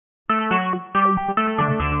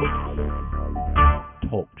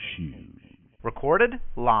shoes. Recorded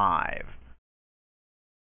live.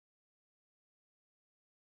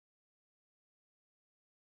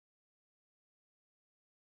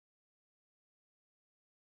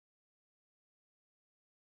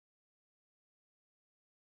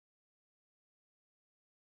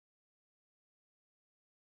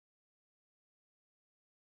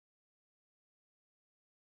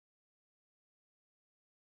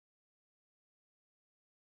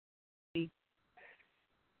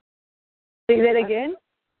 Say that again?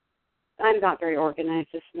 I'm not very organized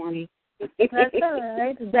this morning. That's all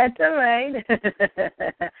right. That's all right.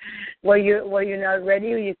 Were you not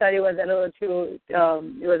ready? Or you thought it was a little too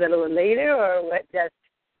it was a little later, or what? Just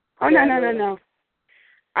No.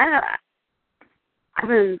 I've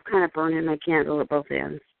been kind of burning my candle at both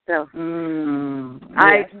ends. So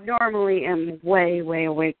I normally am way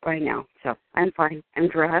awake by now. So I'm fine. I'm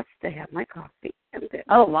dressed. I have my coffee. I'm good.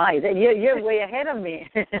 Oh my, you're way ahead of me.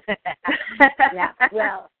 Yeah.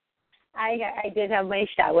 Well, I did have my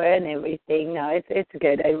shower and everything. No, it's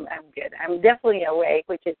good. I'm good. I'm definitely awake,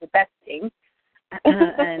 which is the best thing.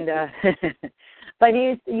 And but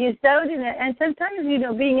you settled in it, and sometimes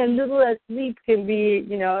being a little asleep can be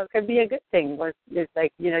a good thing. But it's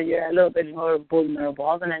like you're a little bit more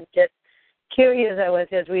vulnerable. And I'm just curious. I was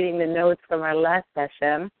just reading the notes from our last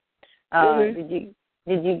session.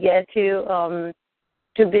 Did you get to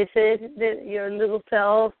visit your little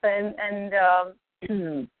self and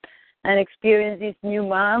experience this new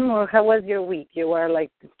mom, or how was your week? You were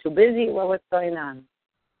like too busy. What was going on?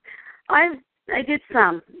 I did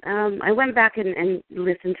some. I went back and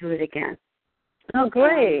listened to it again. Oh,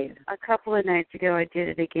 great. A couple of nights ago I did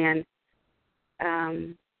it again.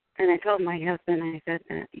 And I told my husband, I said,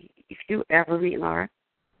 if you ever meet Laura,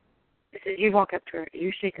 I said, you walk up to her,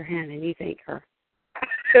 you shake her hand, and you thank her.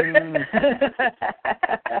 I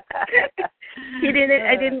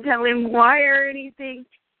didn't tell him why or anything.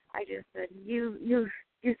 I just said, you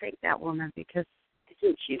thank that woman because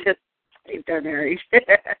she just saved our marriage.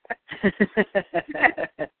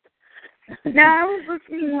 Now, I was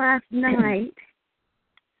listening last night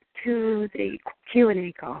to the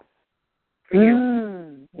Q&A call for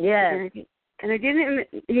you. Yes. And I didn't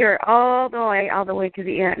hear it all the way to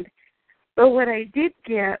the end. But what I did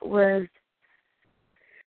get was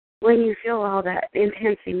when you feel all that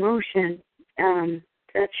intense emotion,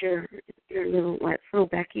 that's your little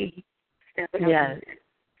Becky stepping up. Yes.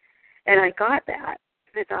 And I got that.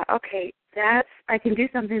 I thought, okay, I can do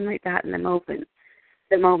something like that in the moment.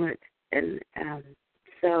 And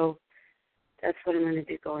so that's what I'm going to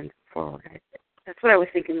do going forward. That's what I was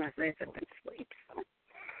thinking last night as I went to sleep. So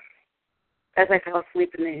as I fell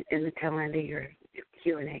asleep in the tail end of your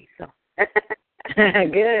Q&A. So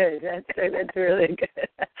good. That's really good.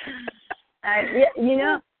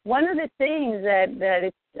 One of the things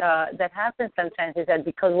that happens sometimes is that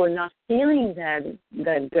because we're not feeling that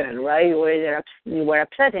good, right? We're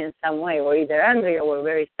upset in some way, or either angry or we're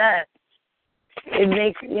very sad. It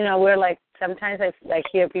makes we're like, sometimes I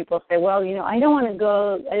hear people say, well, I don't want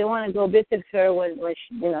to go visit her when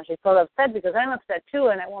she's so upset because I'm upset too,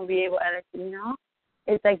 and I won't be able. And I say,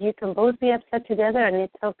 it's like you can both be upset together, and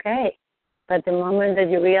it's okay. But the moment that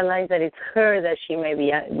you realize that it's her that she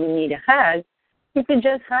maybe need a hug, you can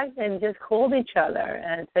just hug and just hold each other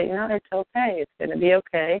and say, it's okay. It's going to be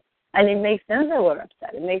okay. And it makes sense that we're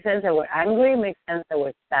upset. It makes sense that we're angry. It makes sense that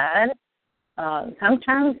we're sad.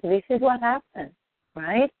 Sometimes this is what happens,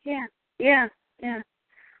 right? Yeah.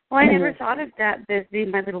 Well, I never thought of that as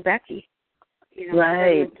being my little Becky.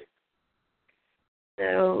 Right.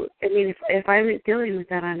 So, I mean, if I'm dealing with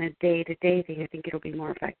that on a day-to-day thing, I think it'll be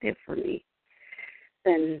more effective for me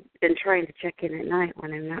than trying to check in at night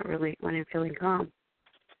when I'm feeling calm.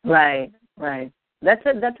 Right. That's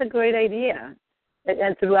a great idea.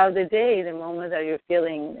 And throughout the day, the moment that you're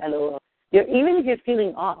feeling a little, even if you're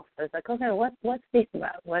feeling off, it's like, okay, what's this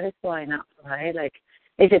about? What is going on, right? Like,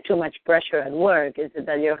 is it too much pressure at work? Is it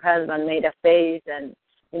that your husband made a face and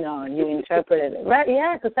you interpreted it, right?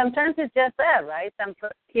 Yeah, because sometimes it's just that, right?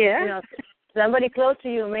 Somebody close to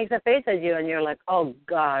you makes a face at you, and you're like, oh,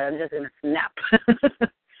 God, I'm just going to snap.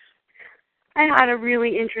 I had a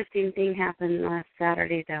really interesting thing happen last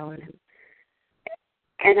Saturday, though,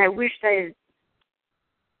 and I wished I had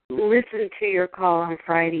listened to your call on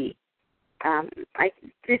Friday. I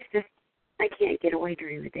can't get away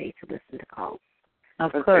during the day to listen to calls.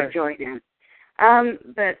 Of course. Join them.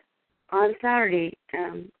 But on Saturday,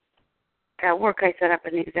 at work, I set up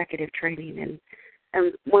an executive training,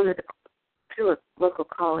 and to a local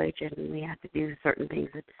college, and we had to do certain things.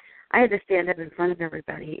 And I had to stand up in front of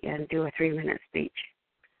everybody and do a 3-minute speech.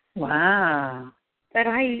 Wow. that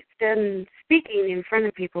I've been speaking in front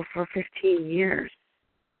of people for 15 years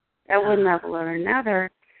at one level or another,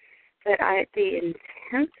 that the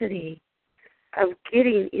intensity of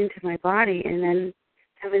getting into my body and then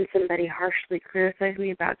having somebody harshly criticize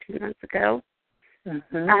me about 2 months ago,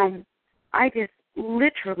 I just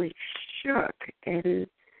literally shook, and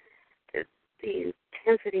the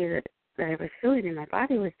intensity that I was feeling in my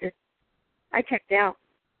body was just, I checked out.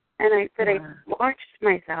 And I watched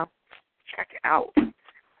myself check out.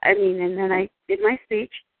 I mean, and then I did my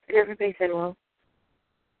speech, and everybody said, well,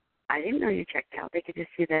 I didn't know you checked out. They could just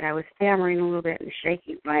see that I was stammering a little bit and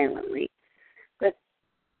shaking violently. But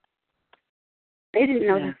they didn't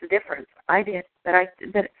notice the difference. I did, but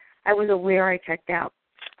I was aware I checked out.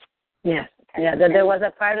 Yes. Yeah, that there was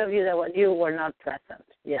a part of you that you were not present.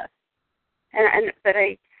 Yes. But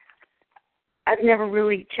I've never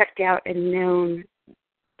really checked out and known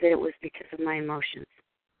that it was because of my emotions.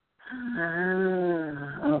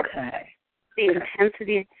 Okay. The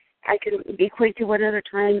intensity, I can equate to one other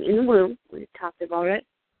time in the womb, we talked about it,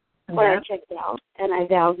 where I checked out, and I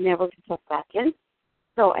vowed never to check back in.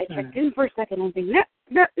 So I checked in for a second and think,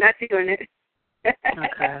 no, not doing it.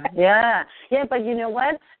 Okay. Yeah, but you know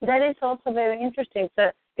what? That is also very interesting.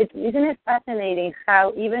 So isn't it fascinating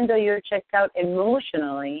how even though you're checked out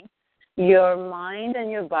emotionally, your mind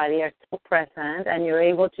and your body are still present and you're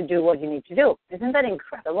able to do what you need to do. Isn't that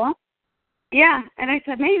incredible? Yeah, and I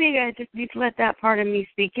said, maybe I just need to let that part of me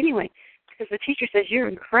speak anyway, because the teacher says you're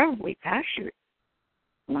incredibly passionate.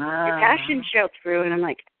 Wow. Your passion showed through, and I'm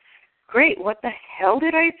like, great, what the hell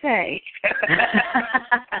did I say?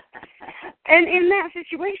 And in that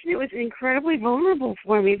situation, it was incredibly vulnerable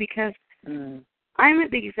for me because I'm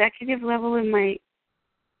at the executive level in my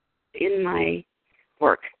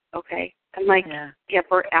work, okay? I'm like the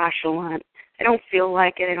upper echelon. I don't feel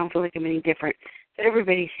like it. I don't feel like I'm any different. But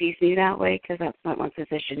everybody sees me that way because that's what my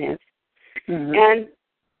position is. And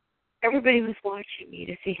everybody was watching me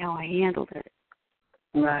to see how I handled it.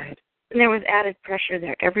 Right. And there was added pressure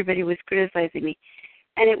there. Everybody was criticizing me.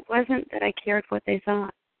 And it wasn't that I cared what they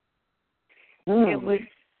thought. It was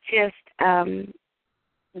just the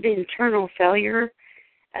internal failure.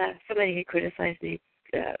 Somebody had criticized me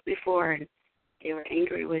before, and they were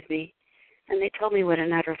angry with me. And they told me what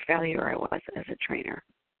an utter failure I was as a trainer.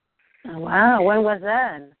 Oh, wow. When was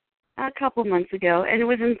that? A couple months ago. And it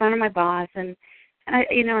was in front of my boss. And I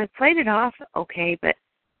played it off okay, but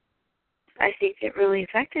I think it really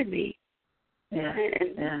affected me. Yeah.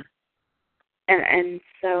 And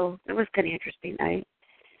so it was kind of interesting.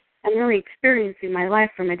 I'm really experiencing my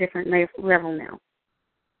life from a different level now.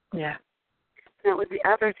 Yeah. That was the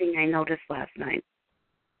other thing I noticed last night,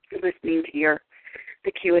 listening to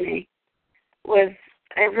the Q&A, was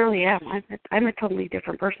I really am. I'm a totally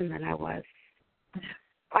different person than I was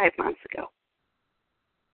 5 months ago.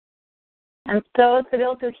 I'm so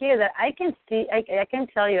thrilled to hear that. I can see, I can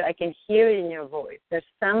tell you, I can hear it in your voice. There's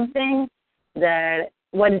something that,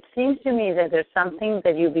 what it seems to me is that there's something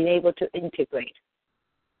that you've been able to integrate.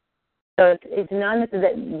 So it's not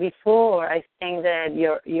that before, I think that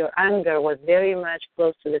your anger was very much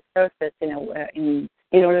close to the surface in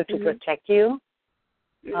order to protect you.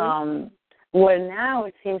 Where now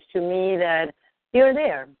it seems to me that you're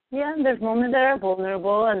there. Yeah, there's moments that are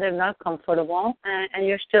vulnerable and they're not comfortable, and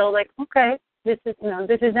you're still like, okay, this is not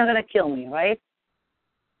going to kill me, right?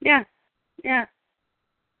 Yeah.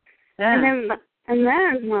 And then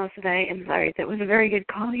last night, I'm sorry, that was a very good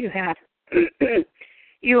call you had.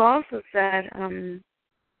 You also said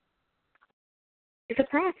it's a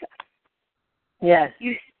process. Yes.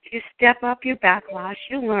 You step up, you backlash,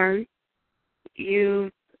 you learn,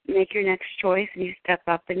 you make your next choice, and you step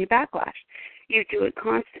up and you backlash. You do it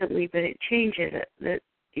constantly, but it changes it.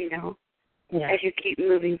 As you keep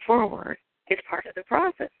moving forward, it's part of the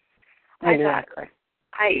process. Exactly.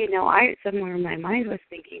 I somewhere in my mind was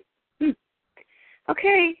thinking,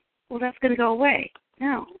 okay, well, that's going to go away.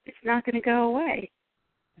 No, it's not going to go away.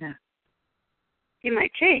 Yeah. It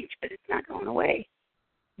might change, but it's not going away.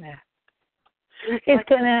 Yeah. It's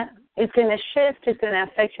gonna shift. It's gonna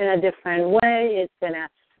affect you in a different way.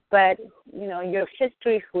 But your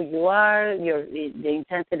history, who you are, the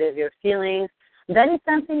intensity of your feelings. That is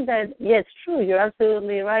something that, yes, true. You're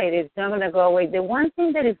absolutely right. It's not gonna go away. The one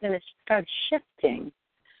thing that is gonna start shifting,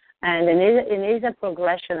 and it is a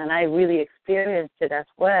progression, and I really experienced it as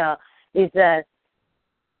well, is that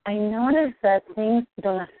I notice that things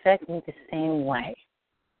don't affect me the same way.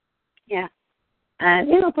 Yeah. And,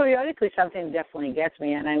 periodically something definitely gets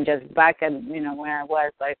me, and I'm just back at, where I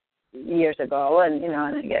was, like, years ago, and, and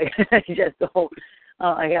I just go,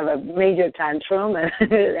 I have a major tantrum, and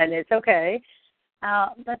it's okay.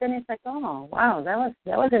 But then it's like, oh, wow, that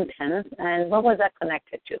was intense. And what was that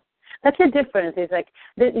connected to? That's the difference. It's like,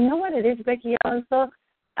 you know what it is, Becky, also?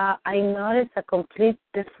 I noticed a complete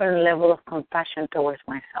different level of compassion towards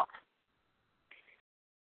myself.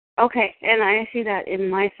 Okay, and I see that in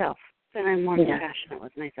myself, that I'm more compassionate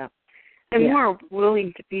with myself. I'm more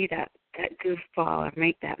willing to be that goofball or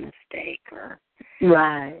make that mistake or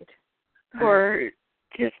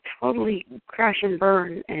just totally crash and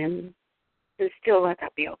burn and still let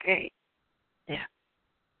that be okay. Yeah.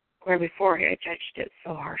 Where before I judged it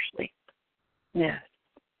so harshly. Yeah.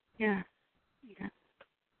 Yeah. Yeah.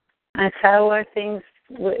 And how are things,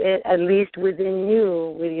 at least within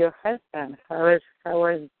you, with your husband? How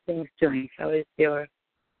are things doing? How is your...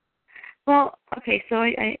 Well, okay, so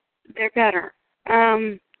they're better.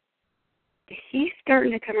 He's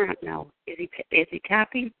starting to come around. No. Is he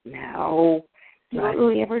tapping? No. Not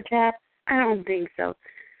really ever tap? I don't think so.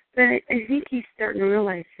 But I think he's starting to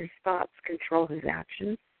realize his thoughts control his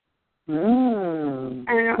actions. And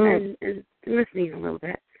listening a little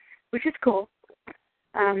bit, which is cool.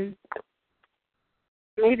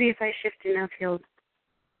 Maybe if I shift enough, he'll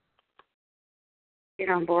get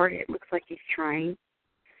on board. It looks like he's trying.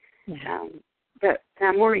 But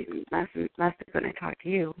I'm worried. Last week when I talked to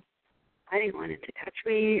you, I didn't want him to touch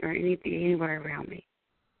me or anything anywhere around me.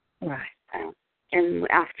 Right. And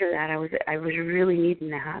after that, I was really needing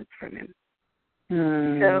the hug from him.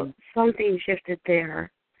 So something shifted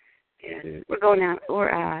there, and we're going out.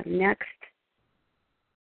 Or next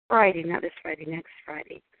Friday, not this Friday, next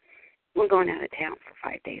Friday, we're going out of town for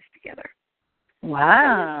 5 days together.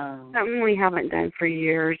 Wow. Something we haven't done for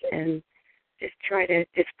years, and just try to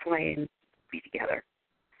just play and be together.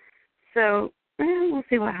 So we'll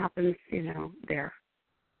see what happens, there.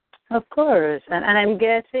 Of course. And I'm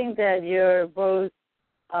guessing that you're both,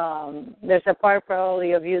 there's a part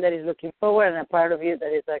probably of you that is looking forward and a part of you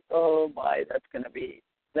that is like, oh, boy, that's going to be,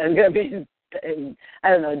 I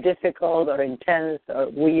don't know, difficult or intense or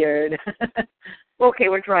weird. Okay,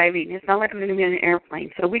 we're driving. It's not like we're going to be on an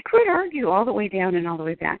airplane. So we could argue all the way down and all the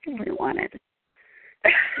way back if we wanted.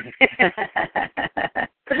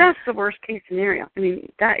 But that's the worst case scenario. I mean,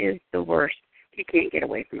 that is the worst. You can't get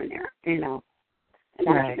away from an an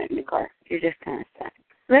argument in the car. You're just kind of stuck.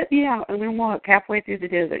 Let me out and then walk halfway through the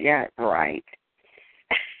desert. Yeah, right.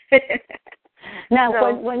 Now,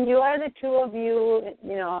 so, when you are the two of you,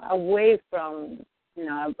 away from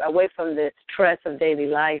the stress of daily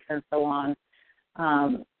life and so on,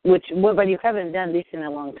 but you haven't done this in a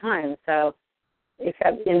long time. So,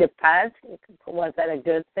 in the past, was that a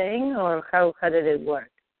good thing, or how did it work?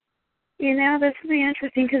 That's really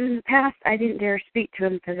interesting because in the past I didn't dare speak to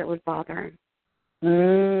him because it would bother him.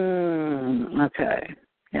 Okay.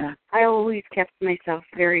 Yeah. I always kept myself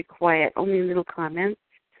very quiet, only little comments.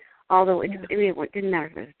 Although it didn't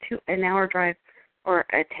matter if it was an hour drive or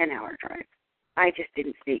a 10-hour drive. I just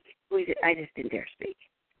didn't speak. I just didn't dare speak.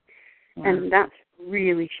 Wow. And that's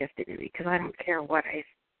really shifted in me because I don't care what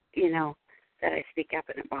that I speak up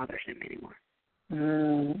and it bothers him anymore.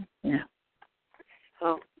 Yeah.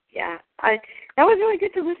 So, yeah. That was really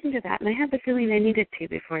good to listen to that. And I had the feeling I needed to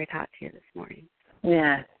before I talked to you this morning.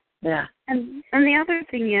 Yeah. Yeah. And the other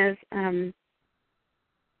thing is,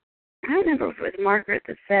 I don't remember if it was Margaret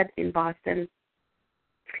that said in Boston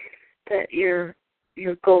that your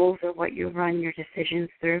goals are what you run your decisions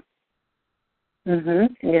through. Yeah.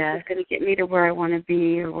 It's going to get me to where I want to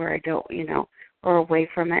be or where I don't, or away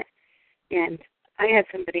from it. And I had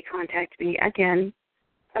somebody contact me again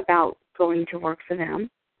about going to work for them.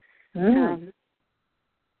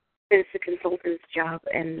 It's a consultant's job,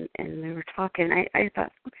 and we were talking. I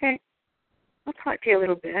thought, okay, I'll talk to you a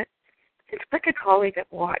little bit. It's like a colleague I've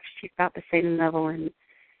watched. He's about the same level in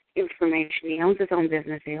information. He owns his own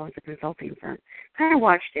business. He owns a consulting firm. Kind of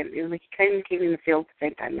watched him. He kind of came in the field at the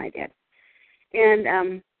same time I did.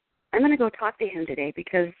 And I'm going to go talk to him today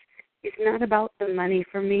because it's not about the money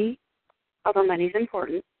for me, although money's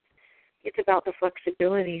important. It's about the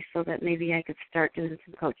flexibility so that maybe I could start doing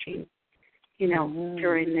some coaching,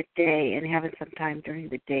 during the day and having some time during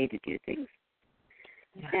the day to do things.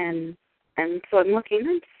 Yeah. And so I'm looking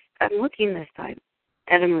this time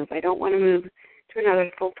at a move. I don't want to move to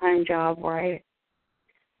another full-time job where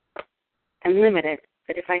I'm limited.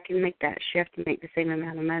 But if I can make that shift and make the same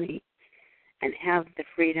amount of money and have the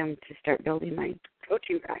freedom to start building my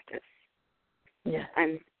coaching practice,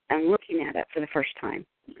 I'm looking at it for the first time,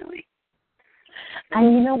 really.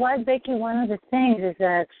 And you know what, Becky? One of the things is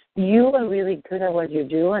that you are really good at what you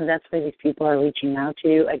do, and that's why these people are reaching out to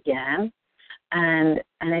you again. And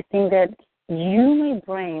I think that you may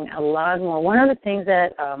bring a lot more. One of the things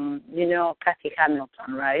that, Kathy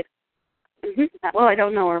Hamilton, right? Well, I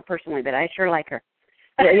don't know her personally, but I sure like her.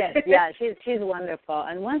 She's wonderful.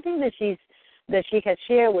 And one thing that she has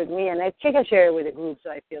shared with me, and she has shared with the group, so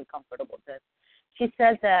I feel comfortable with it. She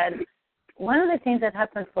said that one of the things that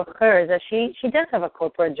happened for her is that she does have a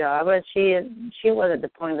corporate job, but she was at the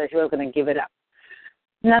point that she was going to give it up.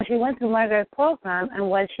 Now she went through Margaret's program, and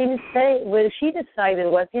what she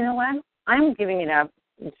decided was, you know what, I'm giving it up.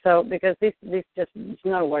 So because this just is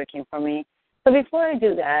not working for me. So before I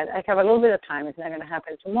do that, I have a little bit of time. It's not going to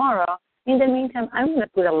happen tomorrow. In the meantime, I'm going to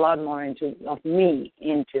put a lot more of me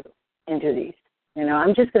into these.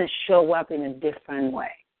 I'm just going to show up in a different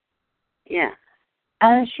way. Yeah.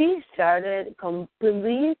 And she started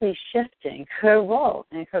completely shifting her role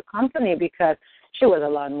in her company because she was a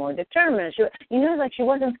lot more determined. Like she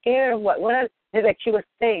wasn't scared of like she was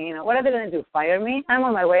saying, what are they going to do, fire me? I'm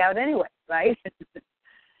on my way out anyway, right?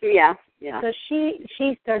 Yeah. So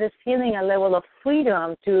she started feeling a level of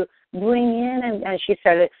freedom to bring in, and I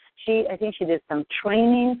think she did some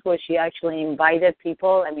trainings where she actually invited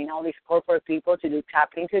people, all these corporate people to do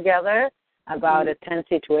tapping together about a tense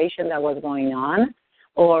situation that was going on.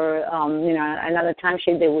 Or, another time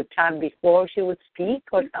they would tap before she would speak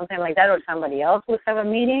or something like that, or somebody else would have a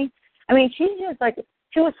meeting. She's just like,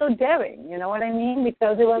 she was so daring, you know what I mean?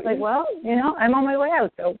 Because it was like, well, I'm on my way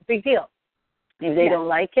out, so big deal. If they don't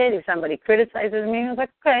like it, if somebody criticizes me, I was like,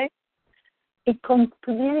 okay. It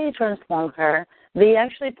completely transformed her. They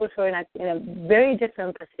actually put her in a very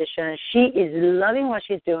different position. She is loving what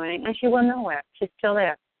she's doing, and she went nowhere. She's still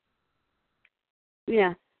there.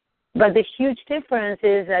 Yeah. But the huge difference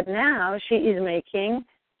is that now she is making,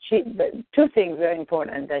 two things very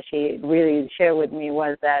important that she really shared with me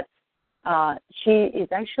was that she is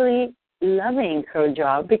actually loving her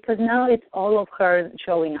job because now it's all of her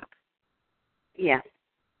showing up. Yeah.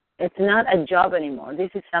 It's not a job anymore. This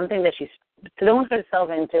is something that she's thrown herself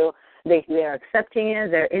into. They're accepting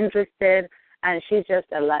it. They're interested. And she's just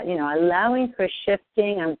allowing her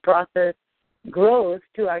shifting and process growth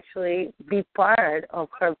to actually be part of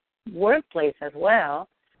her workplace as well.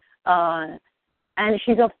 And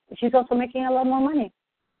she's also making a lot more money.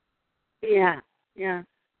 Yeah.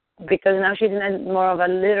 Because now she's in more of a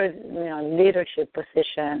leadership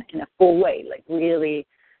position in a full way, like really,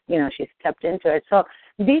 she's stepped into it. So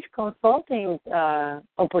this consulting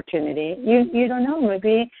opportunity, you don't know,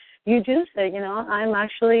 maybe you do say, I'm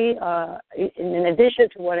actually, in addition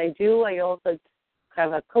to what I do, I also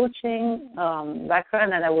have a coaching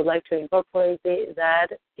background, and I would like to incorporate that,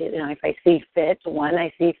 if I see fit, when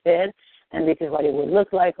I see fit, and this is what it would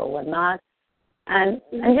look like or whatnot. And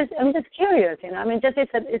I'm just curious,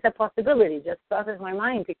 it's a possibility. Just crosses my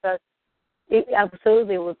mind because it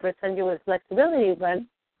absolutely will present you with flexibility, but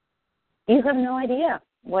you have no idea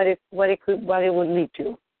what it would lead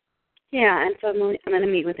to. Yeah, and so I'm going to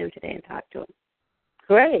meet with him today and talk to him.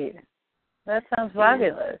 Great, that sounds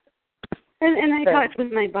fabulous. And I talked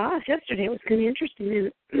with my boss yesterday. It was kind of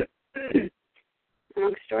interesting.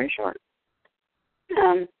 Long story short,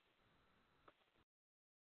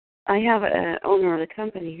 I have an owner of the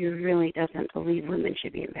company who really doesn't believe women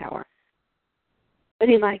should be in power, but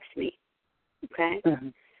he likes me. Okay. Mm-hmm.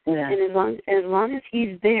 Yeah. And as long as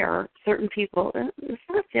he's there, certain people, it's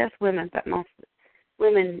not just women, but most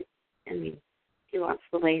women, he wants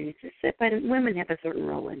the ladies to sit, but women have a certain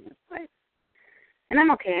role in his life. And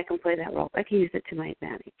I'm okay, I can play that role. I can use it to my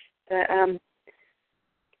advantage. But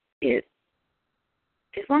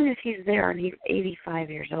as long as he's there and he's 85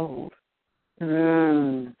 years old,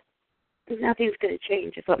 nothing's going to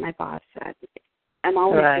change, is what my boss said. I'm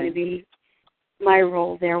always going to be, my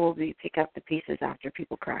role there will be pick up the pieces after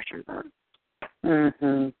people crash and burn.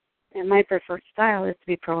 Mm-hmm. And my preferred style is to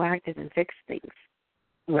be proactive and fix things.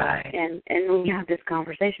 Right. And when we have this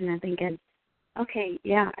conversation, I'm thinking, okay,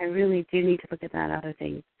 yeah, I really do need to look at that other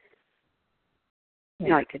thing,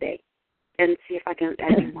 like today, and see if I can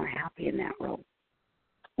be more happy in that role.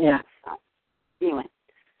 Yeah. So, anyway,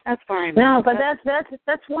 that's where I'm at. No, but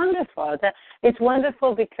that's wonderful. It's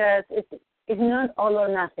wonderful because it's not all or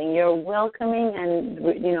nothing. You're welcoming and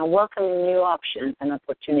welcoming new options and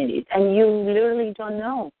opportunities, and you literally don't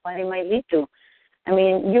know what it might lead to.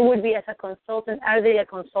 You would be as a consultant. Are they a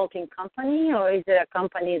consulting company, or is it a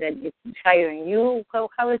company that is hiring you?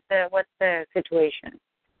 What's the situation?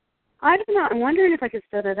 I don't know. I'm wondering if I could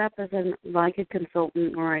set it up as a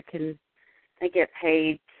consultant, or I get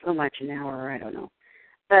paid so much an hour. I don't know,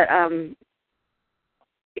 but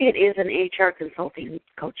it is an HR consulting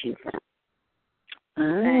coaching firm.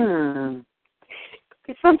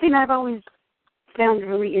 It's something I've always found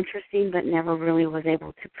really interesting, but never really was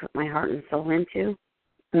able to put my heart and soul into.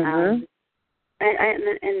 Mm-hmm.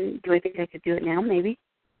 And do I think I could do it now? Maybe.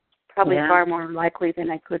 Probably far more likely than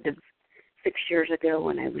I could have 6 years ago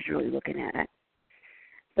when I was really looking at it.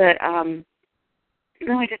 But,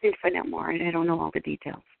 no, I just need to find out more, and I don't know all the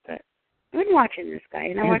details. But I've been watching this guy,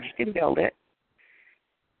 and I watched him build it.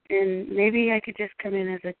 And maybe I could just come in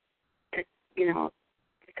as a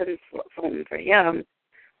consultant for him,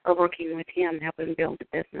 or working with him, help him build a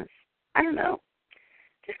business. I don't know.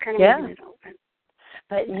 Just kind of leaving it open.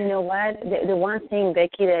 But you know what? The one thing,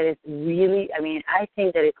 Becky, that is really, I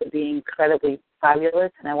think that it could be incredibly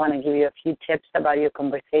fabulous, and I want to give you a few tips about your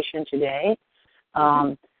conversation today,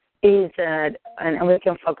 is that, and we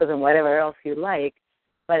can focus on whatever else you like,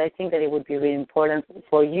 but I think that it would be really important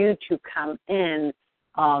for you to come in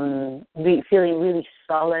feeling really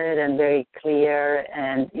solid and very clear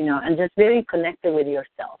and, and just very connected with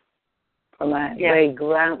yourself from a very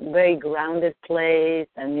grounded place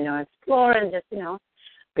and, explore and just,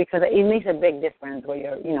 because it makes a big difference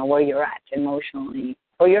where you're at emotionally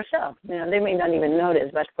for yourself. They may not even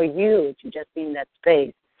notice, but for you to just be in that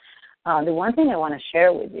space. The one thing I want to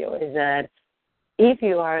share with you is that if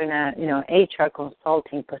you are in a, HR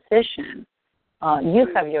consulting position, you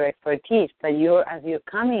have your expertise, but as you're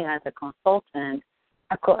coming as a consultant,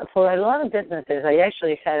 for a lot of businesses, I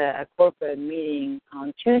actually had a corporate meeting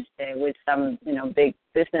on Tuesday with some, big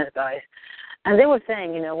business guys, and they were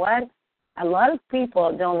saying, you know what, a lot of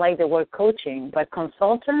people don't like the word coaching, but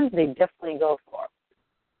consultants, they definitely go for.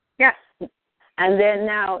 Yes. And then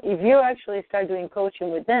now, if you actually start doing coaching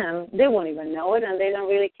with them, they won't even know it, and they don't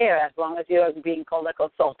really care as long as you are being called a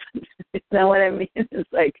consultant. You know what I mean?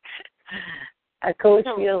 It's like a coach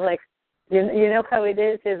feels like, you know how it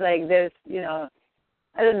is? It's like there's,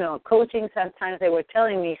 I don't know, coaching sometimes they were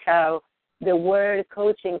telling me how the word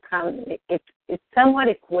coaching comes, it's somewhat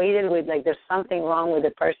equated with like there's something wrong with the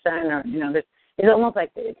person or, it's almost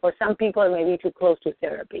like for some people it may be too close to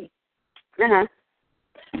therapy. Uh-huh.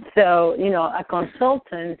 So, a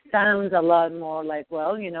consultant sounds a lot more like,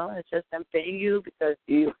 well, it's just I'm paying you because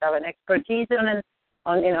you have an expertise on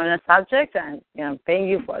a subject and, I'm paying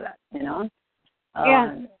you for that,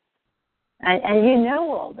 And you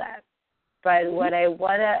know all that. But what I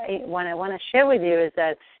want to share with you is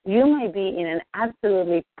that you may be in an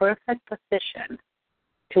absolutely perfect position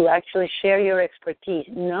to actually share your expertise,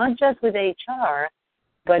 not just with HR,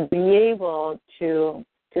 but be able to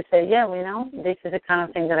say, this is the kind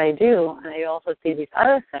of thing that I do, and I also see these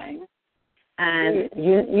other things. And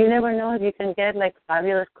you never know if you can get, like,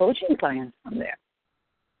 fabulous coaching clients from there.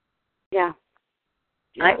 Yeah.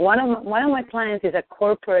 One of my clients is a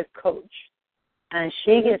corporate coach, and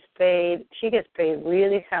she gets paid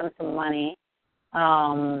really handsome money.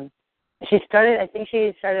 She started as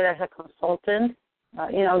a consultant,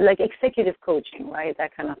 like executive coaching, right?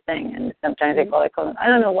 That kind of thing. And sometimes they call it, I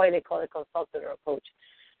don't know why they call it consultant or a coach.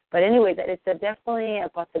 But anyway, it's definitely a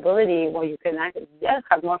possibility where you can have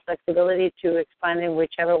more flexibility to expand in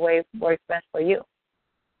whichever way works best for you.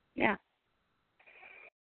 Yeah.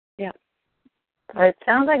 Yeah. But it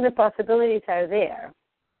sounds like the possibilities are there.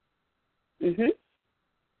 Mhm.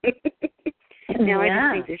 Now I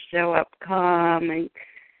just need to show up calm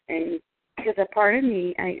and because a part of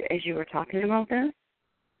me, as you were talking about this,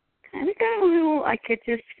 kind of got a little. I could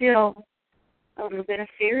just feel a little bit of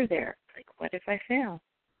fear there. Like, what if I fail?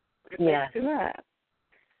 What if I screw up?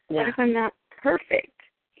 What if I'm not perfect?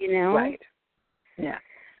 Right. Yeah.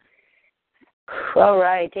 All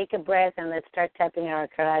right. Take a breath and let's start tapping our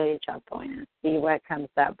karate chop point and see what comes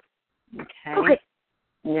up. Okay.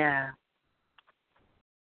 Yeah.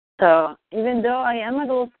 So even though I am a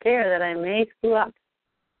little scared that I may screw up.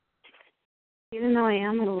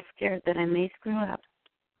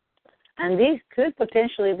 And this could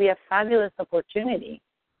potentially be a fabulous opportunity.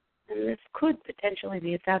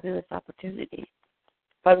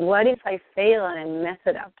 But what if I fail and I mess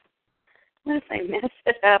it up? What if I mess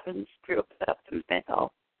it up and screw it up and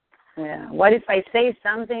fail? Yeah. What if I say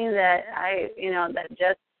something that that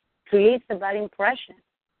just creates a bad impression?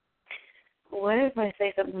 What if I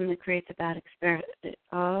say something that creates a bad experience?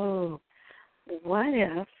 Oh, what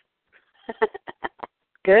if?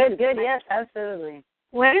 Good. Yes, absolutely.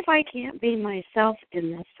 What if I can't be myself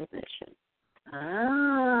in this position?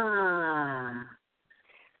 Ah,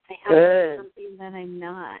 I have to be something that I'm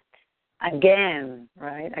not. Again,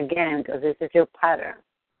 right? Again, because this is your pattern.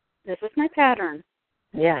 This is my pattern.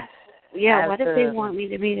 Yes. Yeah, absolutely. What if they want me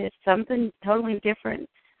to be something totally different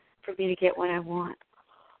for me to get what I want?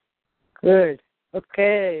 Good.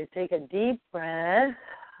 Okay, take a deep breath.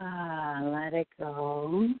 Let it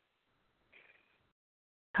go.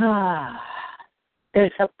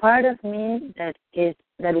 There's a part of me that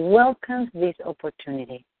welcomes this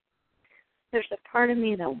opportunity. There's a part of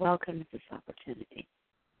me that welcomes this opportunity.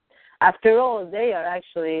 After all, they are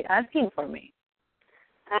actually asking for me.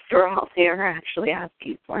 After all, they are actually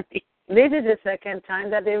asking for me. This is the second time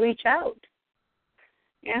that they reach out.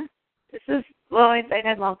 Yeah. I've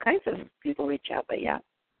had all kinds of people reach out, but yeah.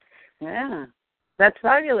 Yeah. That's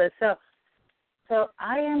fabulous. So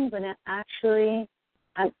I am going to actually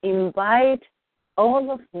invite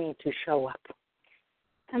all of me to show up.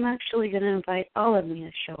 I'm actually going to invite all of me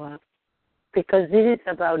to show up. Because this is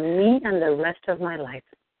about me and the rest of my life.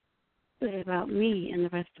 This is about me and the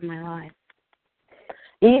rest of my life.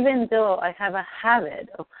 Even though I have a habit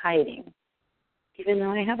of hiding. Even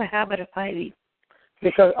though I have a habit of hiding.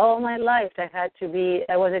 Because all my life I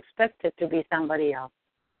was expected to be somebody else.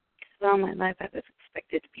 All my life I was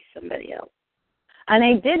expected to be somebody else. And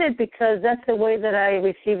I did it because that's the way that I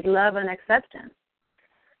received love and acceptance.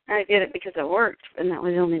 I did it because it worked, and that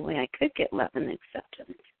was the only way I could get love and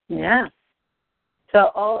acceptance. Yeah.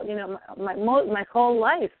 So my whole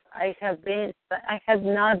life I have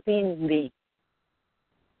not been me.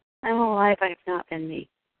 My whole life I have not been me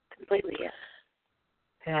completely yet.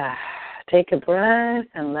 Yeah. Take a breath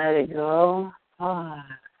and let it go. Oh.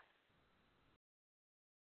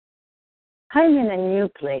 I'm in a new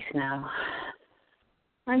place now.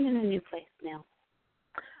 I'm in a new place now.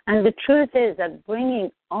 And the truth is that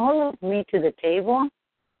bringing all of me to the table.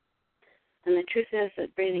 And the truth is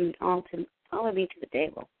that bringing all of me to the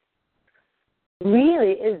table.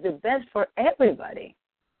 Really is the best for everybody.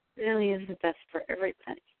 Really is the best for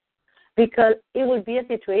everybody. Because it would be a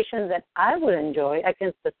situation that I would enjoy, I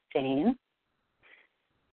can sustain.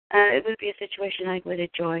 It would be a situation I would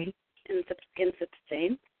enjoy and can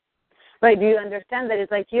sustain. Right, do you understand that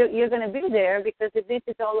it's like you're going to be there because if this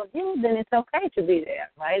is all of you, then it's okay to be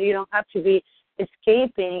there, right? You don't have to be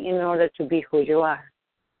escaping in order to be who you are.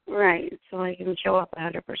 Right, so I can show up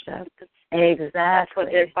 100%. Exactly. That's what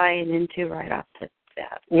they're buying into right off the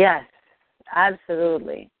bat. Yes,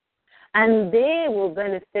 absolutely. And they will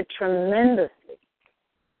benefit tremendously.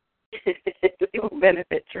 They will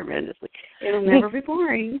benefit tremendously. It'll never be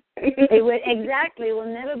boring. It will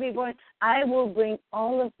never be boring. I will bring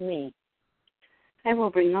all of me. I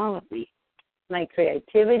will bring all of me. My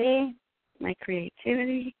creativity. My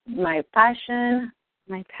creativity. My passion.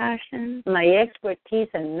 My passion. My expertise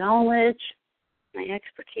and knowledge. My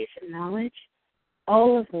expertise and knowledge.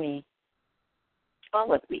 All of me.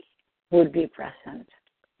 All of me. Would be present.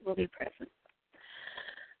 Will be present.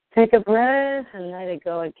 Take a breath and let it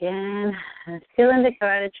go again. And still in the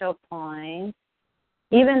gratitude point.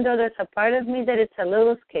 Even though there's a part of me that is a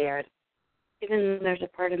little scared. Even though there's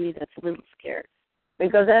a part of me that's a little scared.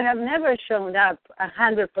 Because I have never shown up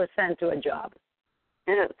 100% to a job.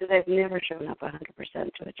 Because I've never shown up 100%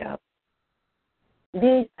 to a job.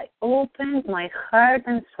 I opened my heart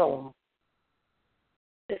and soul.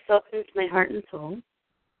 This opens my heart and soul.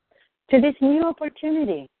 To this new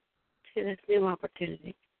opportunity. To this new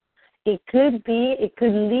opportunity. It could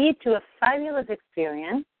lead to a fabulous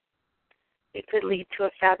experience. It could lead to a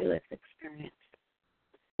fabulous experience.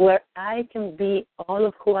 Where I can be all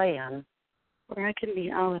of who I am. Where I can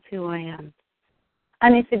be all of who I am.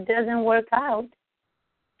 And if it doesn't work out,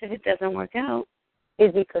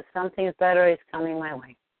 it's because something better is coming my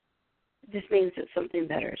way. It just means that something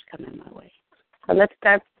better is coming my way. So let's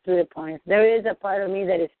start to the point. There is a part of me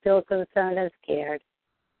that is still concerned and scared.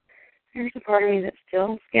 There's a part of me that's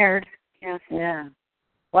still scared. Yes. Yeah.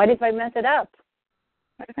 What if I mess it up?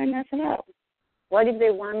 What if I mess it up? What if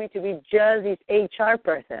they want me to be just this HR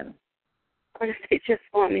person? What if they just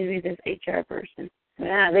want me to be this HR person?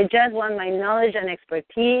 Yeah, they just want my knowledge and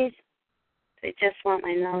expertise. They just want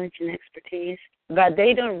my knowledge and expertise. But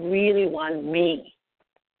they don't really want me.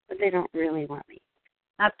 But they don't really want me.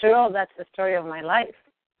 After all, that's the story of my life.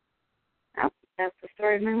 Oh, that's the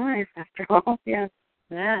story of my life, after all, yes.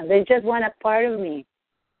 Yeah, they just want a part of me.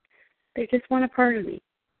 They just want a part of me.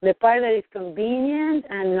 The part that is convenient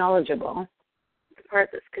and knowledgeable. The part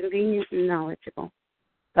that's convenient and knowledgeable.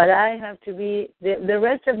 But I have to be, the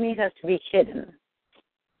rest of me has to be hidden.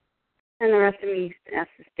 And the rest of me has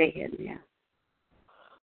to stay hidden, yeah.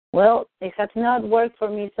 Well, it has not worked for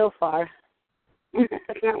me so far. It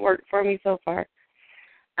has not worked for me so far.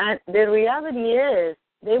 And the reality is,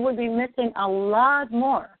 they would be missing a lot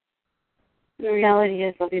more. The reality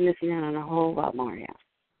is, I'll be missing out on a whole lot more, yeah.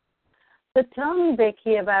 So tell me,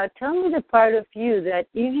 Becky, tell me the part of you that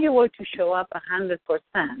if you were to show up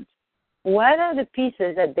 100%, what are the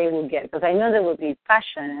pieces that they would get? Because I know there would be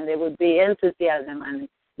passion and there would be enthusiasm and,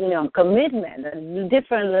 commitment, a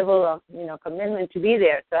different level of, commitment to be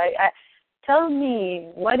there. So I tell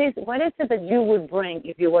me, what is it that you would bring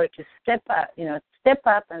if you were to step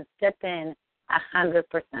up and step in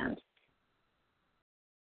 100%?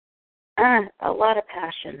 A lot of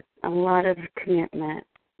passion, a lot of commitment.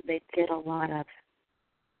 They get a lot of,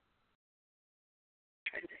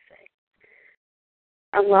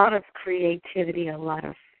 a lot of creativity, a lot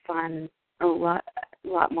of fun, a lot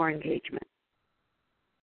more engagement.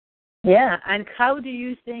 Yeah, and how do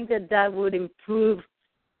you think that would improve,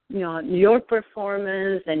 your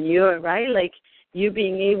performance and your, right? Like you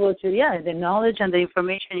being able to, the knowledge and the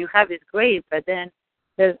information you have is great, but then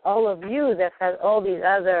there's all of you that has all these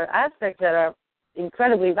other aspects that are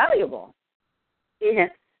incredibly valuable.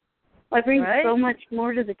 Yes. I bring so much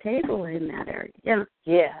more to the table in that area.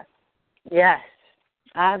 Yeah. Yes,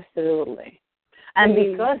 absolutely. And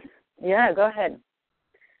because, go ahead.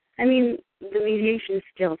 I mean, the mediation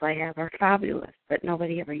skills I have are fabulous, but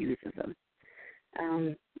nobody ever uses them.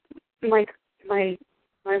 My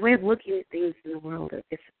way of looking at things in the world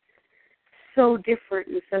is so different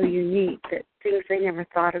and so unique that things they never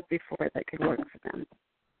thought of before that could work for them.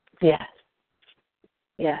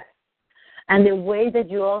 Yes. And the way that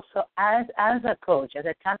you also, as a coach, as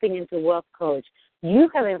a tapping into wealth coach, you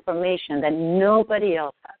have information that nobody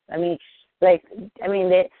else has.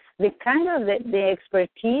 The kind of the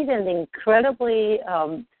expertise and the incredibly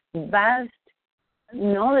vast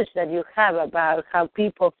knowledge that you have about how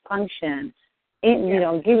people function,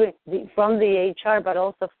 from the HR, but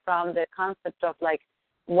also from the concept of like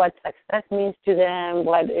what success means to them,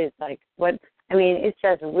 it's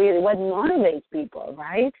just really what motivates people,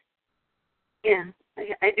 right? Yeah,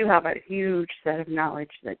 I do have a huge set of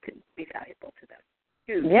knowledge that could be valuable to them.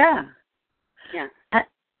 Huge. Yeah.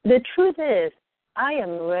 The truth is, I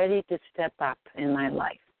am ready to step up in my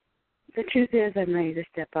life. The truth is, I'm ready to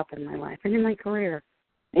step up in my life and in my career.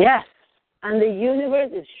 Yes. And the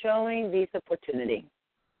universe is showing this opportunity.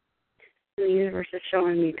 The universe is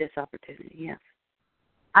showing me this opportunity, yes.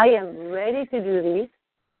 I am ready to do this.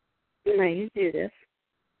 I'm ready to do this.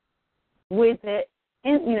 With it,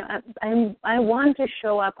 I want to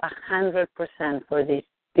show up 100% for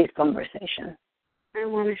this conversation. I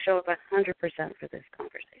want to show up 100% for this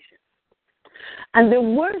conversation. And the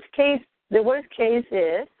worst case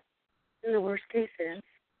is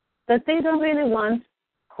that they don't really want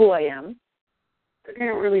who I am. They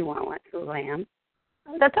don't really want who I am.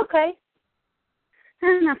 That's okay.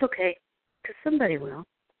 And that's okay, because somebody will.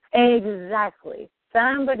 Exactly.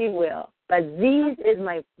 Somebody will. But this is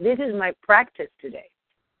my practice today.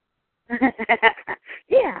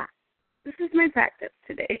 Yeah. This is my practice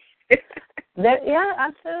today.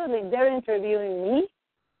 Absolutely. They're interviewing me.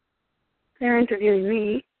 They're interviewing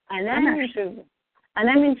me. And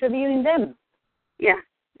I'm interviewing them. Yeah,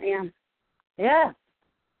 I am. Yeah.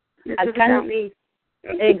 This is about me.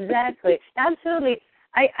 Exactly. Absolutely.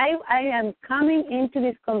 I am coming into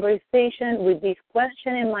this conversation with this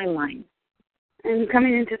question in my mind. I'm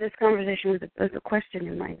coming into this conversation with a question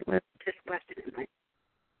in mind. With this question in mind.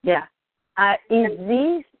 Yeah.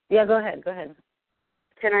 Go ahead.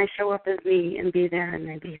 Can I show up as me and be there and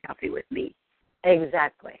then be happy with me?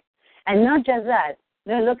 Exactly. And not just that.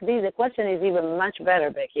 No, look, the question is even much better,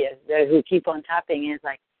 Becky, who keep on tapping, is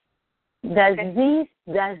like, does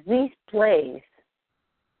this place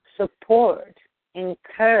support,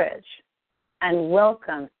 encourage, and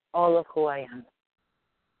welcome all of who I am?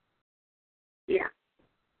 Yeah.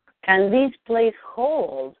 Can this place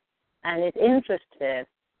hold and is interested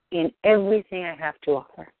in everything I have to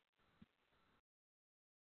offer?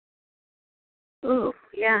 Ooh,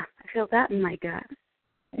 yeah, I feel that in my gut.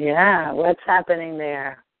 Yeah, what's happening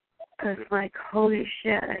there? It's like, holy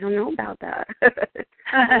shit, I don't know about that.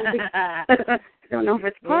 I don't know if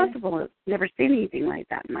it's possible. I've never seen anything like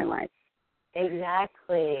that in my life.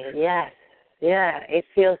 Exactly. Yes. Yeah. It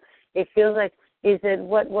feels like,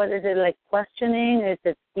 what is it, like questioning? Is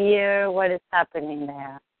it fear? What is happening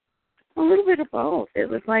there? A little bit of both. It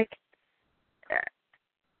was like,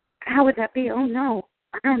 how would that be? Oh no,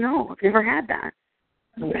 I don't know. I've never had that.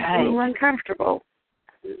 Right. It's a little uncomfortable.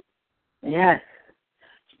 Yes.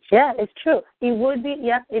 Yeah, it's true. It would be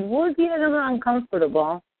a little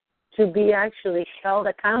uncomfortable to be actually held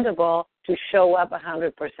accountable to show up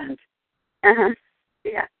 100%.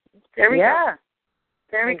 Yeah. There we go.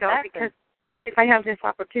 There we Exactly. go. Because if I have this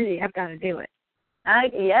opportunity, I've got to do it.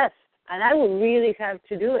 Yes, and I will really have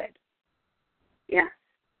to do it. Yeah.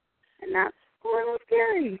 And that's a little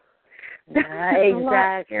scary.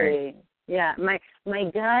 Exactly. Yeah. My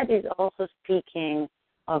gut is also speaking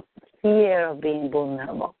of fear of being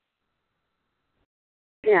vulnerable.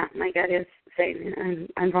 Yeah, my gut is saying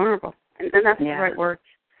I'm vulnerable, and that's the right word.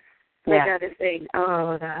 My gut is saying,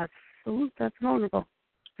 oh, that's vulnerable.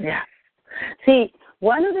 Yeah. See,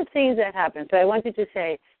 one of the things that happens, so I wanted to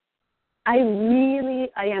say, I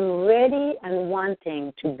am ready and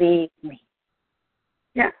wanting to be me.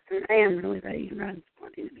 Yeah, I am really ready and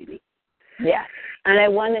wanting to be me. Yeah, and I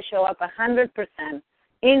want to show up 100%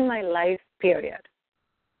 in my life, period.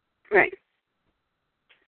 Right.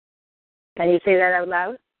 Can you say that out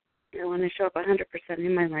loud? I want to show up 100%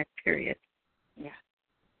 in my life, period. Yeah.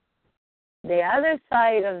 The other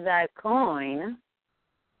side of that coin,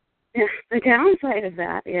 yeah, the downside of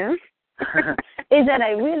that is is that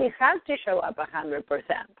I really have to show up 100%.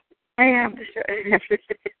 I have to show.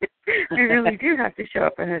 I really do have to show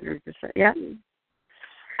up 100%. Yeah.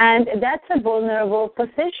 And that's a vulnerable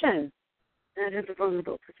position. That is a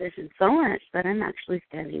vulnerable position, so much that I'm actually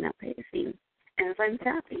standing up pacing as I'm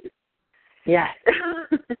tapping. Yes.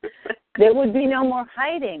 There would be no more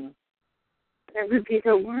hiding. There would be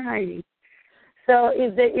no more hiding. So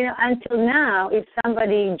until now, if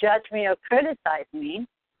somebody judged me or criticized me,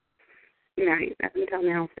 right, until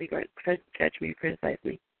now, they judge me or criticize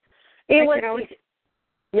me. Go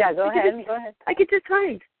ahead. I could just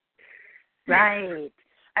hide. Right.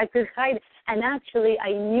 I could hide. And actually,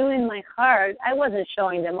 I knew in my heart I wasn't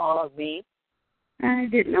showing them all of me. I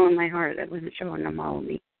didn't know in my heart I wasn't showing them all of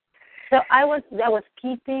me. So I was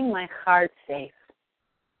keeping my heart safe.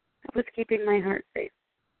 I was keeping my heart safe.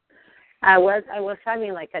 I was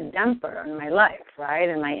having like a damper in my life, right,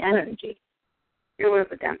 and my energy. It was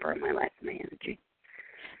a damper in my life and my energy.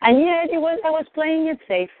 And yet I was playing it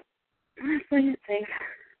safe. I was playing it safe.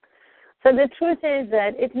 So the truth is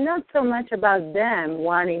that it's not so much about them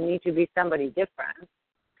wanting me to be somebody different.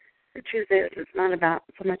 The truth is it's not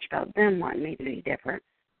so much about them wanting me to be different.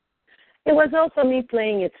 It was also me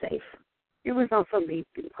playing it safe. It was also me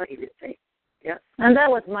playing it safe. Yes. And that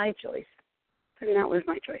was my choice. And that was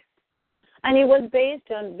my choice. And it was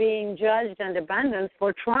based on being judged and abandoned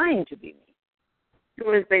for trying to be me. It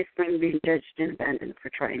was based on being judged and abandoned for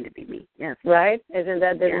trying to be me. Yes. Right? Isn't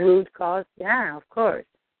that the root cause? Yeah, of course.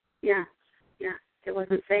 Yeah. It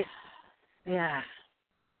wasn't safe. Yeah.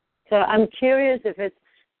 So I'm curious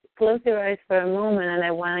close your eyes for a moment, and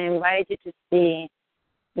I want to invite you to see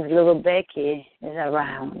if little Becky is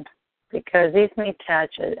around, because this may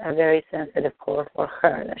touch a very sensitive chord for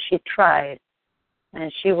her. She tried,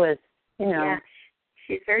 and she was, Yeah,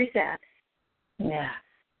 she's very sad. Yeah.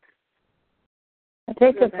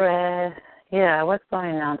 Take a breath. Yeah, what's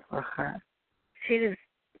going on for her? She was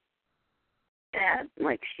sad,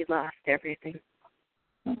 like she lost everything.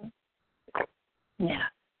 Yeah.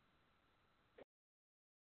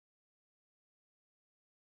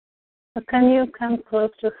 So can you come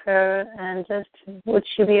close to her and would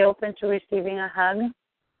she be open to receiving a hug?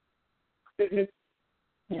 Mm-hmm.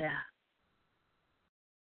 Yeah.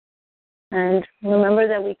 And remember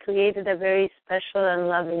that we created a very special and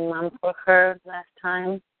loving mom for her last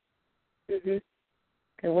time? Mm-hmm.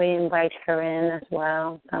 Could we invite her in as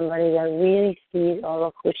well? Somebody that really sees all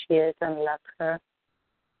of who she is and loves her.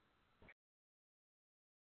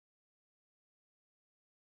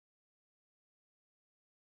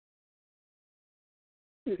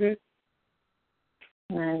 Mm-hmm.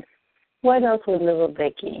 And what else would little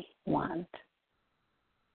Becky want?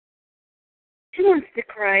 She wants to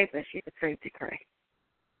cry, but she's afraid to cry.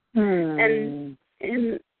 And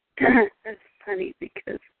that's funny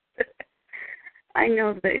because I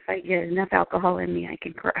know that if I get enough alcohol in me, I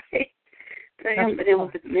can cry. But I haven't been able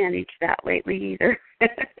to manage that lately either.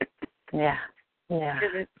 Yeah.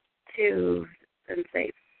 Because it's too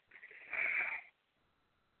unsafe.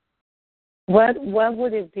 What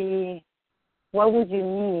would it be? What would you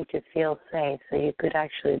need to feel safe so you could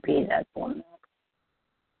actually be that vulnerable?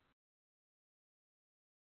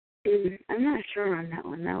 I'm not sure on that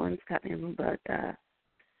one. That one's got me a little bothered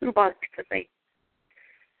because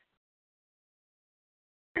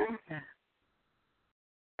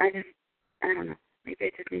I don't know. Maybe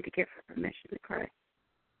I just need to give her permission to cry.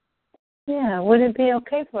 Yeah, would it be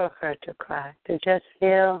okay for her to cry, to just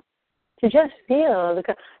feel? Because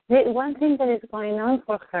the one thing that is going on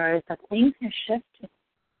for her is that things are shifting.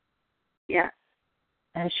 Yeah.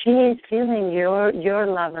 And she is feeling your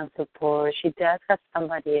love and support. She does have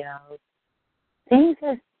somebody else. Things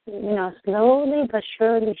are, slowly but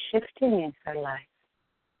surely shifting in her life.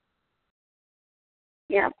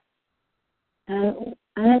 Yeah. And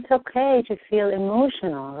it's okay to feel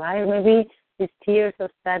emotional, right? Maybe these tears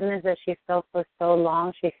of sadness that she felt for so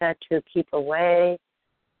long, she had to keep away.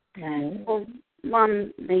 And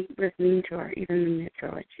Mom was mean to her, even mean to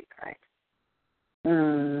her when she cried.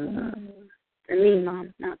 The mean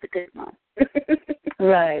mom, not the good mom.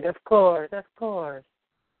 Right, of course.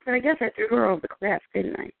 But I guess I threw her over the cliff,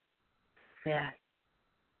 didn't I? Yeah.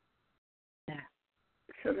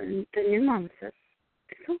 So then the new mom says,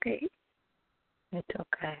 it's okay. It's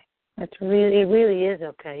okay. It really is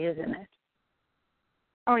okay, isn't it?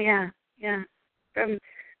 Oh, yeah, yeah. From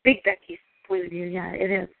Big Becky's point of view, yeah,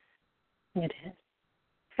 it is. It is.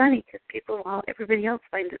 Funny, because everybody else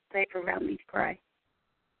finds it safe around me to cry.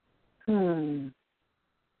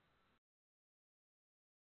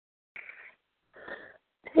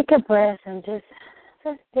 Take a breath and just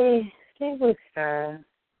stay with her.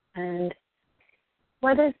 And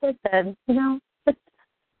what is it that,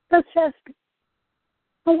 let's just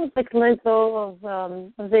almost like let go of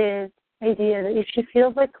the idea that if she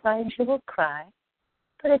feels like crying, she will cry.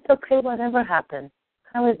 But it's okay, whatever happens.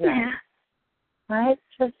 How is that? Yeah. Right?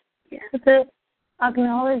 Just the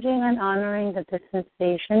acknowledging and honoring that the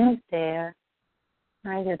sensation is there,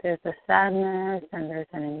 right? That there's a sadness and there's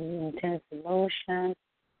an intense emotion.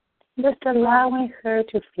 Just allowing her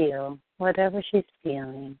to feel whatever she's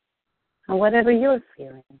feeling and whatever you're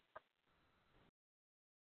feeling.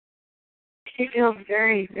 She feels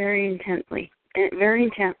very, very intensely, very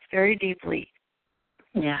intense, very deeply.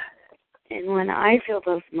 Yeah. And when I feel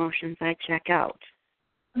those emotions, I check out.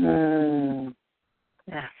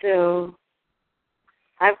 Yeah. So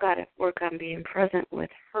I've got to work on being present with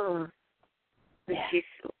her.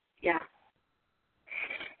 Yeah.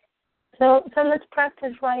 So let's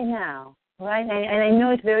practice right now, right? And I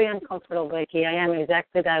know it's very uncomfortable, Becky. I am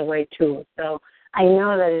exactly that way too. So I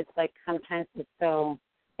know that it's like sometimes it's so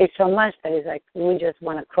much that it's like we just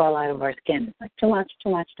want to crawl out of our skin. It's like too much.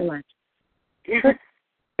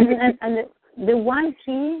 and the one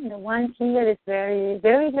key that is very,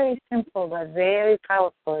 very, very simple but very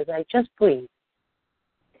powerful is like just breathe.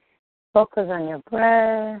 Focus on your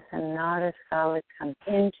breath and notice how it comes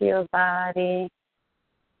into your body.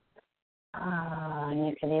 And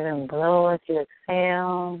you can even blow as you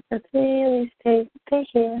exhale. Just really stay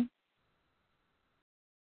here.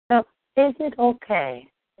 So is it okay?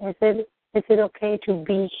 Is it okay to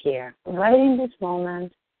be here? Right in this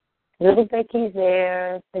moment, little Becky's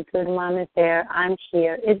there, the good mom is there, I'm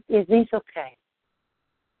here. Is this okay?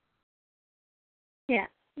 Yeah.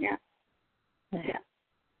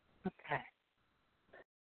 Okay.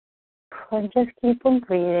 And just keep on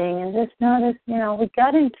breathing and just notice, we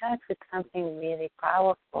got in touch with something really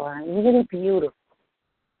powerful and really beautiful,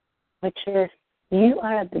 which is you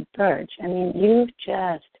are at the verge. I mean,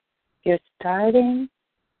 you're starting,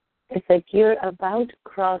 it's like you're about to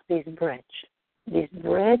cross this bridge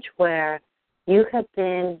where you have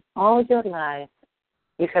been all your life,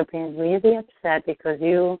 you have been really upset because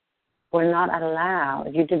you were not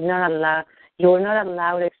allowed, you were not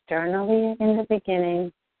allowed externally in the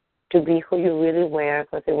beginning to be who you really were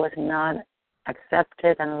because it was not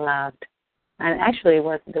accepted and loved. And actually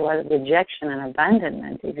there was rejection and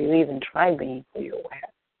abandonment if you even tried being who you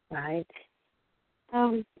were, right?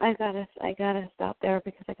 I gotta stop there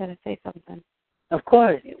because I gotta say something. Of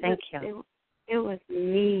course, thank you. It was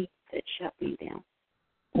me that shut me down.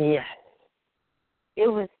 Yes. It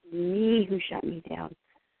was me who shut me down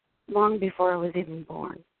long before I was even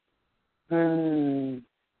born.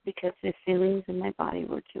 Because the feelings in my body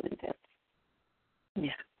were too intense. Yeah.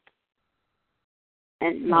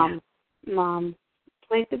 And Mom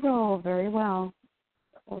played the role very well.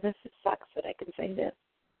 Well, this sucks that I can say this.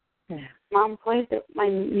 Yeah. Mom played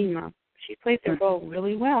Mom. She played the role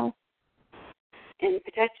really well. And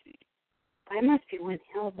I must be one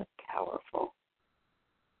hell of a powerful.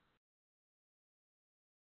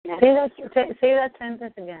 Say that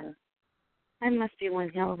sentence again. I must be one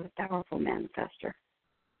hell of a powerful manifester.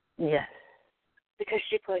 Yes. Because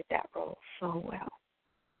she played that role so well.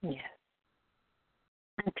 Yes.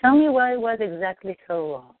 And tell me why it was exactly so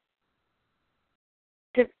role.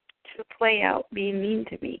 To play out being mean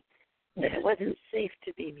to me. Yes. It wasn't safe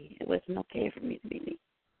to be me. It wasn't okay for me to be me.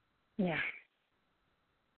 Yeah.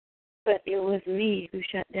 But it was me who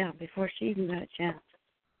shut down before she even got a chance.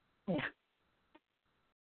 Yeah.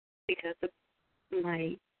 Because the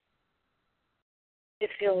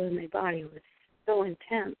feel in my body was so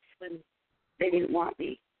intense when they didn't want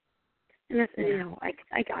me. And that's,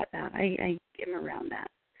 I got that. I came around that.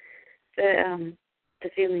 The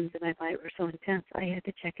feelings in my body were so intense, I had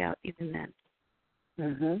to check out even then.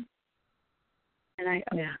 Mhm. And I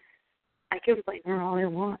can blame her all I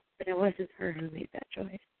want, but it wasn't her who made that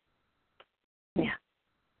choice. Yeah.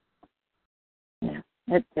 Yeah.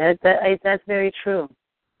 That's very true.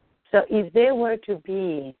 So if there were to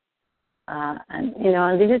be,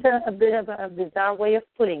 and this is a bit of a bizarre way of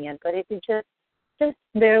putting it, but if you just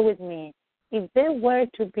bear with me, if there were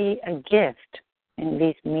to be a gift in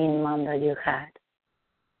this mean mom that you had,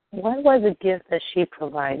 what was the gift that she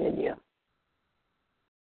provided you?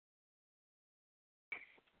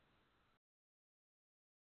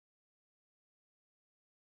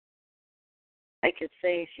 I could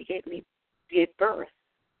say she gave birth,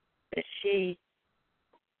 that she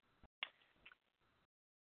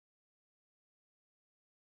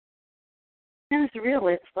and it's real.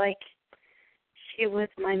 It's like she was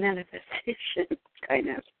my manifestation, kind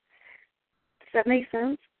of. Does that make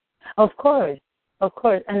sense? Of course.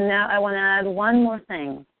 And now I want to add one more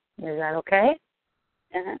thing. Is that okay?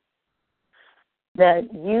 Uh-huh.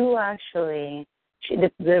 That you actually,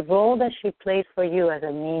 the role that she played for you as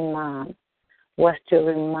a mean mom was to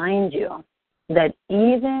remind you that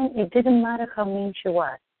even, it didn't matter how mean she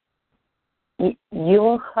was,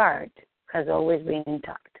 your heart has always been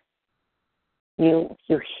intact. You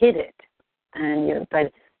hid it,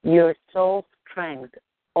 but your soul strength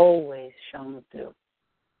always shone through.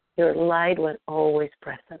 Your light was always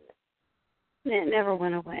present. It never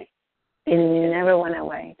went away. It never went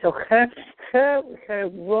away. So her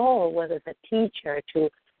role was as a teacher to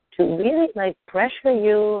really like pressure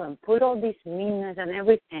you and put all this meanness and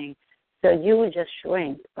everything so you would just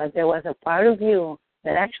shrink. But there was a part of you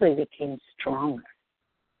that actually became stronger.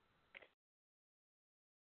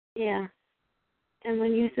 Yeah. And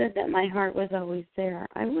when you said that my heart was always there,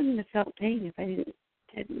 I wouldn't have felt pain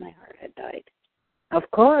if my heart had died. Of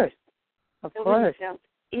course. I wouldn't have felt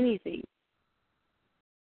anything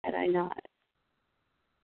had I not.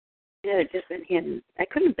 It had just been hidden. I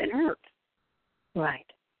couldn't have been hurt. Right.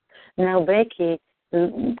 Now, Becky,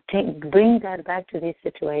 bring that back to this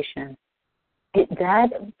situation.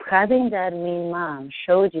 Having that mean mom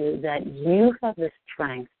showed you that you have the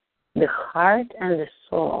strength, the heart and the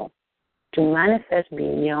soul to manifest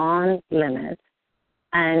beyond limits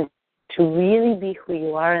and to really be who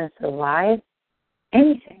you are and survive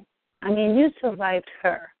anything. I mean, you survived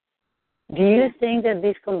her. Do you think that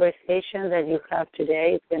this conversation that you have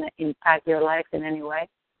today is going to impact your life in any way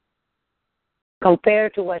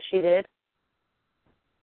compared to what she did?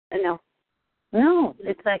 No. No.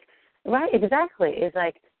 It's like, right, exactly. It's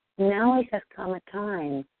like now it has come a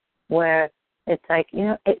time where it's like,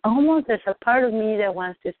 it almost there's a part of me that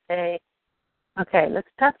wants to say, okay, let's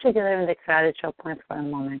tap together in the gratitude point for a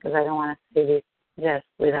moment because I don't want to say this just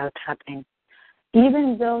without tapping.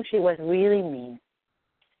 Even though she was really mean.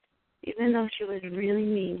 Even though she was really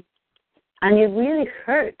mean. And it really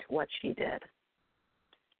hurt what she did.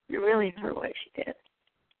 It really hurt what she did.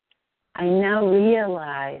 I now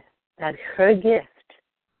realize that her gift.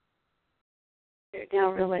 I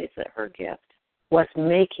now realize that her gift was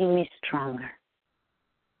making me stronger.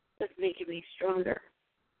 Was making me stronger.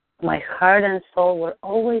 My heart and soul were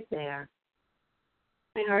always there.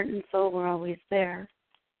 My heart and soul were always there.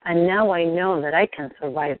 And now I know that I can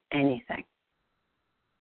survive anything.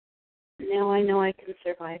 Now I know I can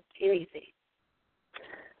survive anything.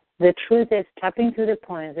 The truth is, tapping to the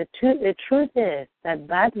point, the truth is that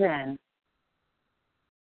back then,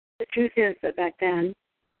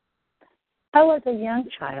 I was a young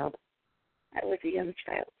child.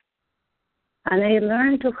 And I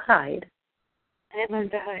learned to hide.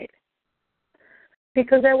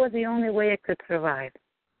 Because that was the only way I could survive.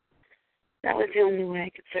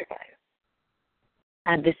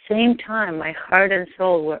 At the same time, my heart and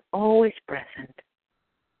soul were always present.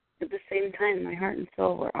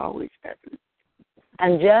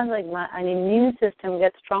 And just like an immune system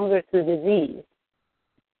gets stronger through disease.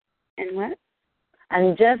 And what?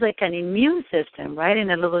 And just like an immune system, right, in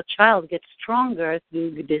a little child gets stronger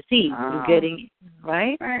through the disease, through getting,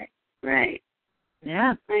 right? Right.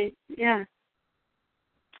 Yeah. Right. Yeah.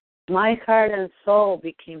 My heart and soul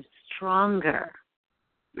became stronger.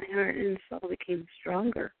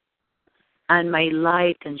 And my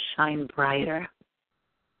light can shine brighter.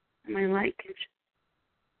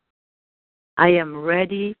 I am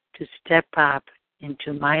ready to step up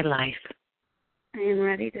into my life.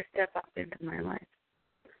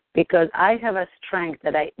 Because I have a strength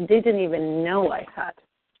that I didn't even know I had.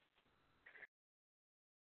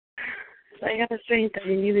 I have a strength I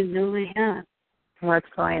didn't even know I had. What's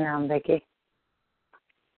going on, Becky?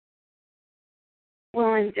 Well,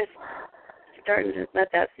 I'm just starting to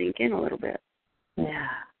let that sink in a little bit. Yeah.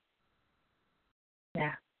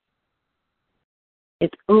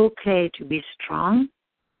 It's okay to be strong.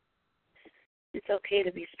 It's okay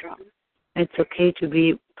to be strong. It's okay to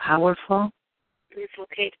be powerful. It's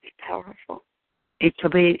okay to be powerful. It's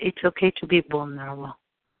okay to be vulnerable.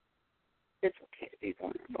 It's okay to be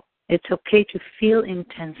vulnerable. It's okay to feel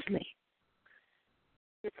intensely.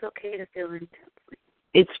 It's okay to feel intensely.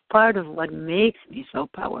 It's part of what makes me so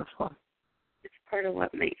powerful. It's part of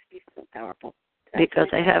what makes me so powerful. Because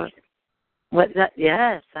I have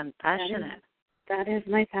yes, I'm passionate. That is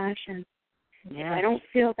my passion. Yes. If I don't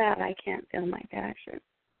feel that, I can't feel my passion.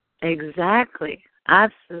 Exactly.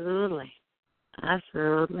 Absolutely.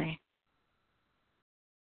 Absolutely.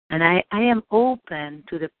 And I am open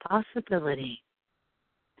to the possibility.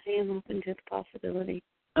 I am open to the possibility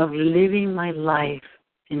of living my life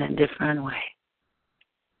in a different way.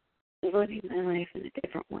 Living my life in a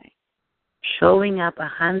different way. Showing up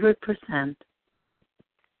 100%.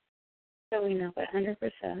 Showing up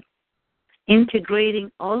 100%.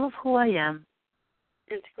 Integrating all of who I am.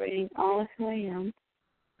 Integrating all of who I am.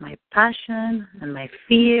 My passion and my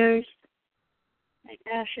fears. My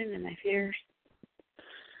passion and my fears.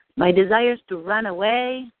 My desires to run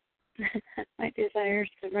away. My desires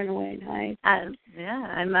to run away and hide.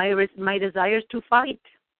 And my desires to fight.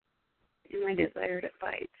 And my desire to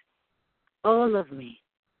fight. All of me.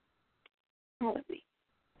 All of me.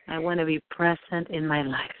 I want to be present in my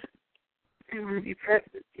life. I want to be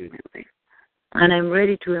present in my life. And I'm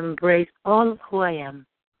ready to embrace all of who I am.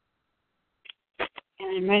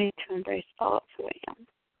 And I'm ready to embrace all of who I am.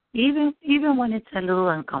 Even when it's a little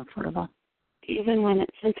uncomfortable. Even when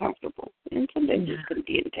it's uncomfortable. And sometimes it can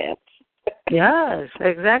be intense. Yes,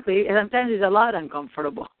 exactly. Sometimes it's a lot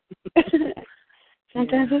uncomfortable.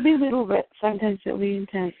 Sometimes it'll be a little bit. Sometimes it'll be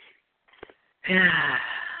intense. Yeah.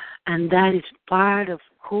 And that is part of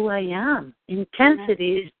who I am.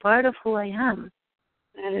 Intensity is part of who I am.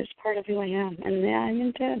 That is part of who I am. And I'm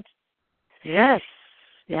intense. Yes.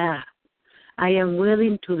 Yeah. I am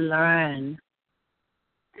willing to learn.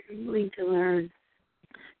 I'm willing to learn.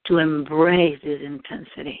 To embrace this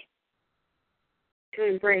intensity. To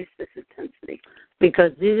embrace this intensity.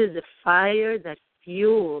 Because this is the fire that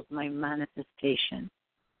fuels my manifestation.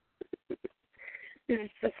 This is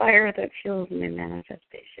the fire that fuels my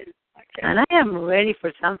manifestation. Okay. And I am ready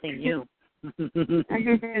for something new.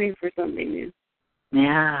 I'm ready for something new.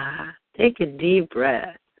 Yeah. Take a deep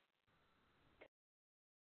breath.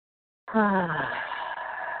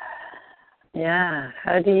 Yeah.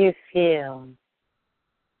 How do you feel?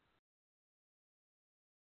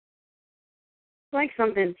 Like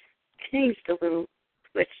something's changed a little,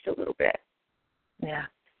 switched a little bit. Yeah.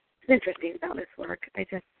 It's interesting about this work.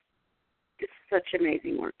 It's such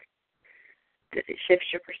amazing work. It shifts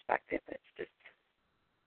your perspective. It's just,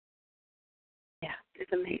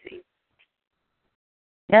 it's amazing.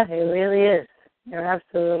 Yeah, it really is. You're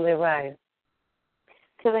absolutely right.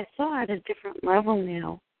 Because I saw at a different level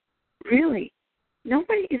now. Really,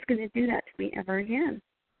 nobody is going to do that to me ever again.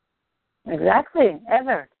 Exactly.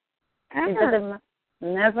 Ever. Ever.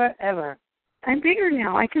 Never, ever. I'm bigger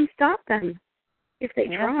now. I can stop them if they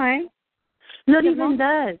try. Not even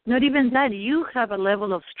that. You have a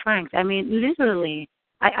level of strength. I mean, literally.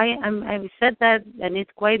 I said that, and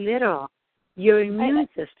it's quite literal. Your immune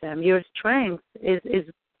system, your strength is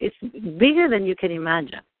bigger than you can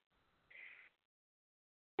imagine.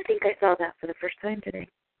 I think I saw that for the first time today.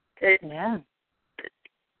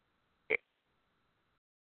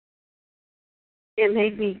 It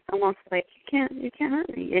made me almost like you can't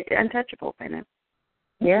hurt me. It's untouchable kind of.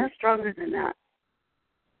 Yeah. It's stronger than that.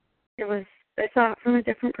 I saw it from a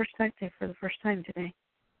different perspective for the first time today.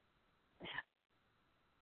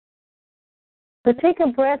 So take a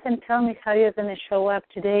breath and tell me how you're going to show up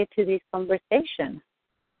today to this conversation.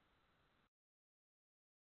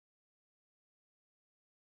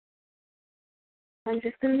 I'm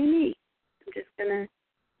just going to be me. I'm just going to,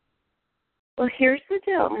 well, here's the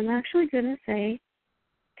deal. I'm actually going to say,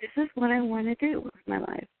 this is what I want to do with my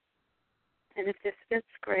life. And if this fits,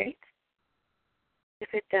 great. If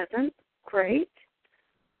it doesn't, great.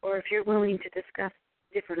 Or if you're willing to discuss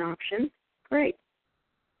different options, great.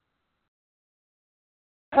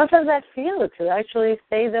 How does that feel to actually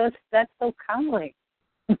say that so calmly?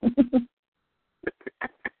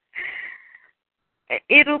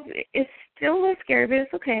 It's still a little scary, but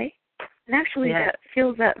it's okay. And actually, that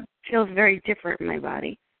feels very different in my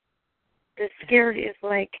body. The scared is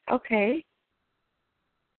like, okay.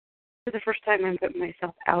 For the first time, I'm putting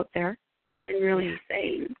myself out there and really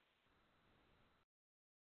saying.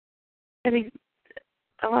 I mean,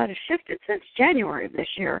 a lot has shifted since January of this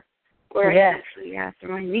year, where I actually asked for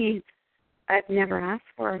my needs. I've never asked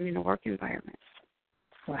for them in a work environment.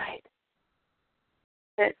 Right.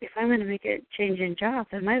 But if I'm going to make a change in jobs,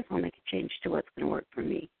 I might as well make a change to what's going to work for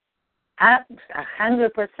me.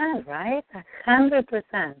 100%, right?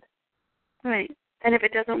 100%. Right. And if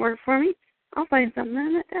it doesn't work for me, I'll find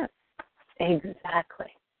something that does.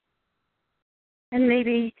 Exactly. And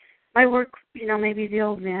maybe my work, maybe the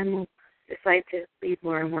old man will decide to leave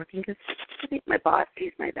where I'm working because I think my boss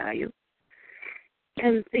sees my value.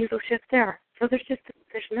 And things will shift there. So there's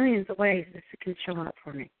millions of ways this can show up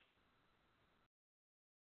for me.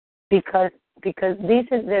 Because because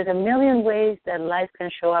there's a million ways that life can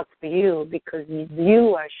show up for you because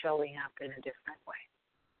you are showing up in a different way.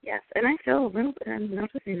 Yes, and I feel a little bit, I'm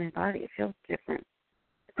noticing my body, it feels different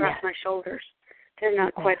across my shoulders. They're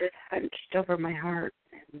not quite as hunched over my heart.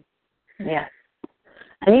 Yes.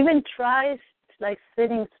 And even try like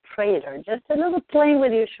sitting straighter, just a little playing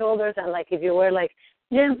with your shoulders, and like if you were like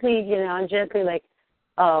gently like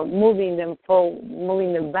moving them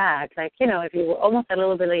back, like, if you were almost a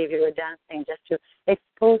little bit like if you were dancing, just to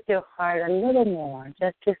expose your heart a little more,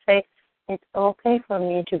 just to say, it's okay for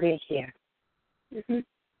me to be here.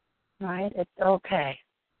 Mm-hmm. Right? It's okay.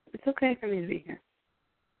 It's okay for me to be here.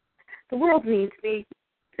 The world needs me.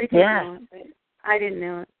 They didn't know it, but I didn't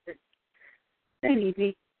know it, but they need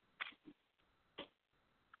me.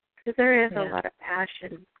 Because there is a lot of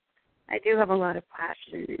passion. I do have a lot of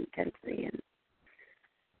passion and intensity, and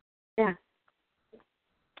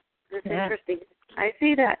that's interesting. I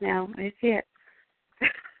see that now. I see it.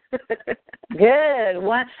 Good.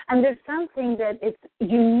 And there's something that it's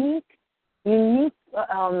unique in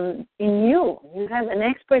you. You have an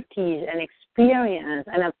expertise, an experience,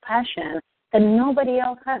 and a passion that nobody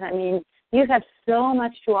else has. I mean, you have so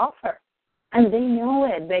much to offer, and they know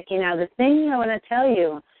it, Becky. Now, the thing I want to tell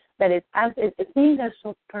you that things are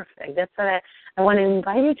so perfect. That's what I want to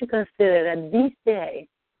invite you to consider, that this day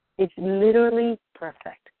is literally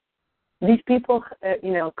perfect. These people,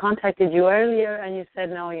 contacted you earlier, and you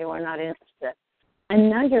said, no, you are not interested. And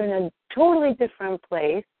now you're in a totally different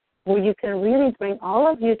place where you can really bring all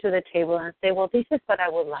of you to the table and say, well, this is what I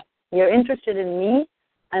would like. You're interested in me,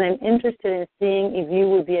 and I'm interested in seeing if you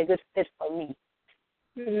would be a good fit for me.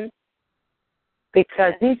 Mm-hmm.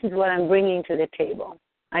 Because this is what I'm bringing to the table.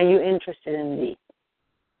 Are you interested in me?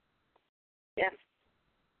 Yes.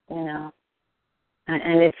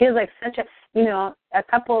 And it feels like such a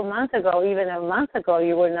couple of months ago, even a month ago,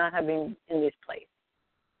 you would not have been in this place.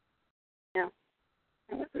 No.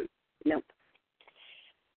 Nope.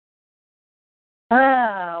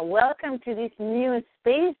 Welcome to this new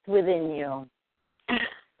space within you.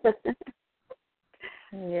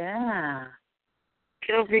 Yeah.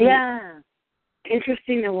 It'll be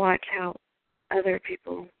interesting to watch how other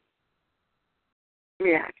people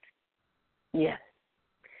react. Yes.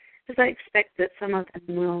 Because I expect that some of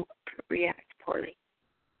them will react poorly.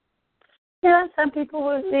 Yeah, some people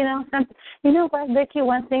will, you know what, Becky,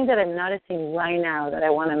 one thing that I'm noticing right now that I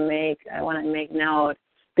want to make note,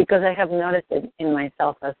 because I have noticed it in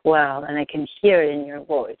myself as well, and I can hear it in your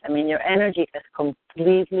voice. I mean, your energy has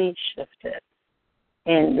completely shifted.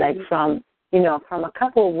 And like from a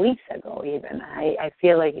couple of weeks ago even, I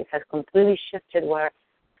feel like it has completely shifted where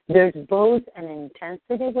there's both an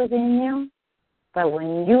intensity within you, but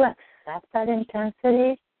when you accept that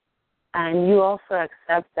intensity, and you also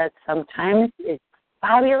accept that sometimes it's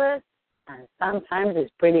fabulous and sometimes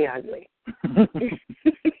it's pretty ugly.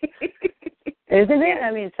 Isn't it?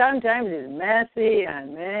 I mean, sometimes it's messy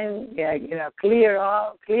and then, clear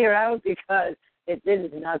out because it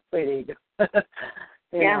is not pretty.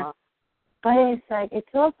 you know. But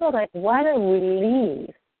it's also like, what a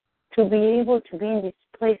relief to be able to be in this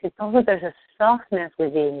place. It's also, there's a softness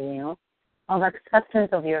within you of acceptance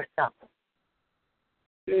of yourself.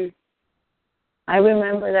 Mm. I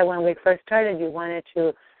remember that when we first started, you wanted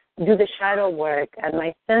to do the shadow work, and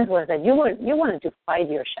my sense was that you wanted to fight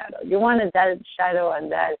your shadow. You wanted that shadow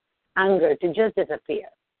and that anger to just disappear.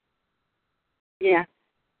 Yeah.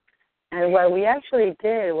 And what we actually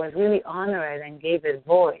did was really honor it and gave it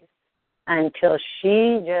voice until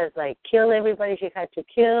she just killed everybody she had to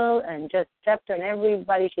kill and just stepped on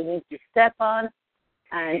everybody she needs to step on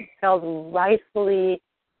and felt rightfully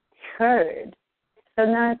heard. So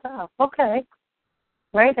now it's okay.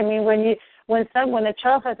 Right? I mean, when a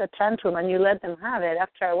child has a tantrum and you let them have it,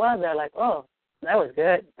 after a while they're like, oh, that was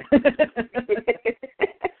good.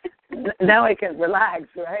 Now I can relax,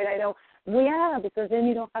 right? Because then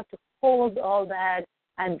you don't have to hold all that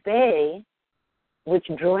at bay, which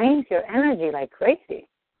drains your energy like crazy.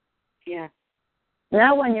 Yeah.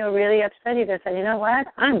 Now when you're really upset, you can say, you know what?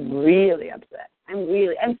 I'm really upset. I'm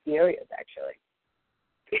furious, actually.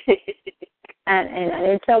 and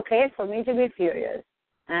it's okay for me to be furious.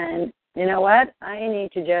 And you know what? I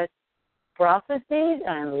need to just process these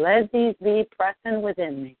and let these be present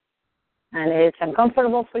within me. And it's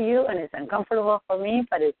uncomfortable for you, and it's uncomfortable for me,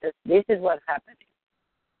 but it's just, this is what's happening.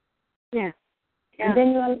 Yeah. And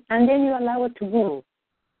then you allow it to move.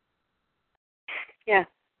 Yeah.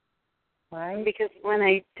 Right? Because when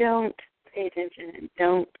I don't pay attention and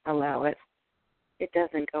don't allow it, it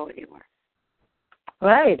doesn't go anywhere.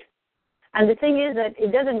 Right. And the thing is that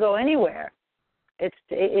it doesn't go anywhere.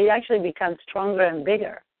 It actually becomes stronger and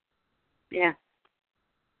bigger. Yeah.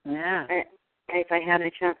 Yeah. If I had a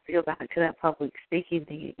chance to go back to that public speaking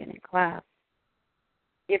thing again in class,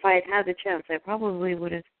 if I had had the chance, I probably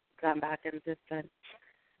would have gone back and just said,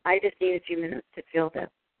 I just need a few minutes to feel this.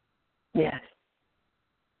 Yes.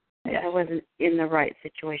 Yes. I wasn't in the right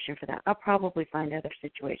situation for that. I'll probably find other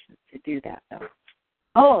situations to do that, though.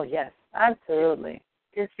 Oh, yes, absolutely.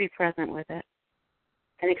 Just be present with it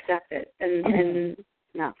and accept it and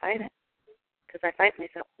not fight it, because I fight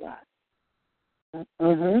myself a lot.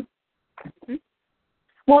 Mm-hmm.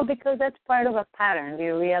 Well, because that's part of a pattern.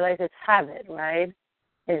 You realize it's habit, right?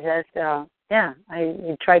 It's just,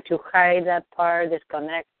 I try to hide that part,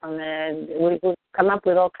 disconnect from it. We come up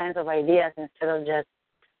with all kinds of ideas instead of just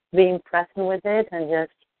being present with it and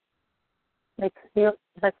just feel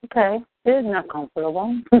like, okay, this is not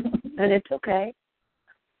comfortable, and it's okay.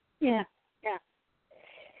 Yeah.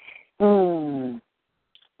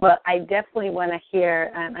 Well, I definitely want to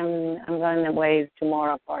hear. I'm going away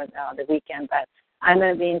tomorrow for the weekend, but I'm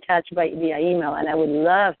going to be in touch via email, and I would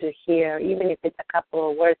love to hear, even if it's a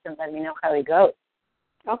couple of words, and let me know how it goes.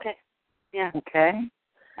 Okay. Yeah. Okay.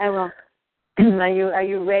 I will. Are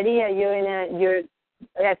you ready? Are you in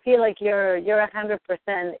I feel like you're 100%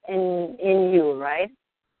 in you, right?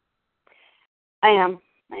 I am.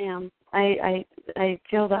 I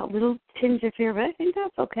feel that little tinge of fear, but I think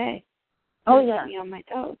that's okay. Oh, yeah. Me on my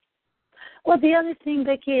toes. Well, the other thing,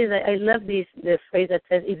 Becky, is I love this phrase that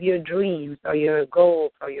says, if your dreams or your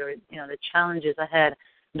goals or your the challenges ahead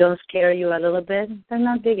don't scare you a little bit, they're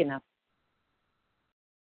not big enough.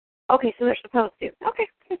 Okay, so they're supposed to. Okay.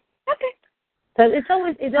 So it's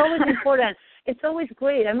always important. It's always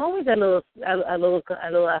great. I'm always a little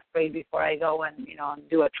afraid before I go and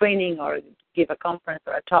do a training or give a conference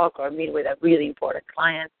or a talk or meet with a really important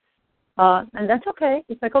client. And that's okay.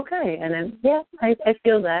 It's like, okay. And then, I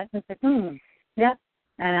feel that. It's like, yeah.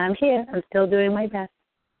 And I'm here. I'm still doing my best.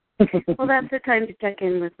 Well, that's the time to check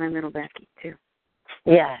in with my little Becky, too.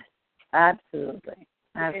 Yes, absolutely.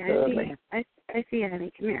 Absolutely. Okay, I see you,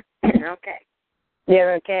 honey. Come here. You're okay.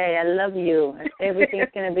 You're okay. I love you.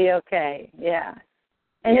 Everything's going to be okay. Yeah.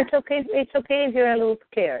 And it's okay. It's okay if you're a little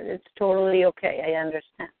scared. It's totally okay. I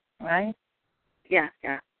understand. Right? Yeah.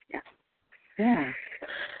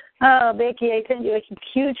 Oh, Becky, I send you a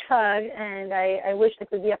huge hug, and I wish I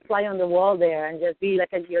could be a fly on the wall there and just be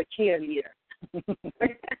like your cheerleader.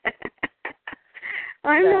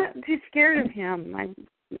 I'm not too scared of him.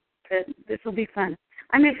 This will be fun.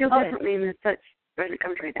 I may feel differently in such when it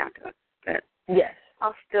comes right down to it, but yes,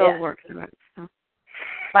 I'll still work through it. So.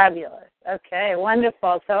 Fabulous. Okay,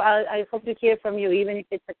 wonderful. So I hope to hear from you, even if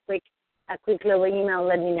it's a quick little email.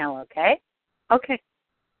 Let me know. Okay. Okay.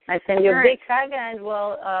 I send you a big hug, and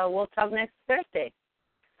we'll talk next Thursday.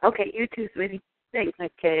 Okay. You too, sweetie. Thanks.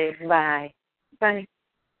 Okay. Bye. Bye.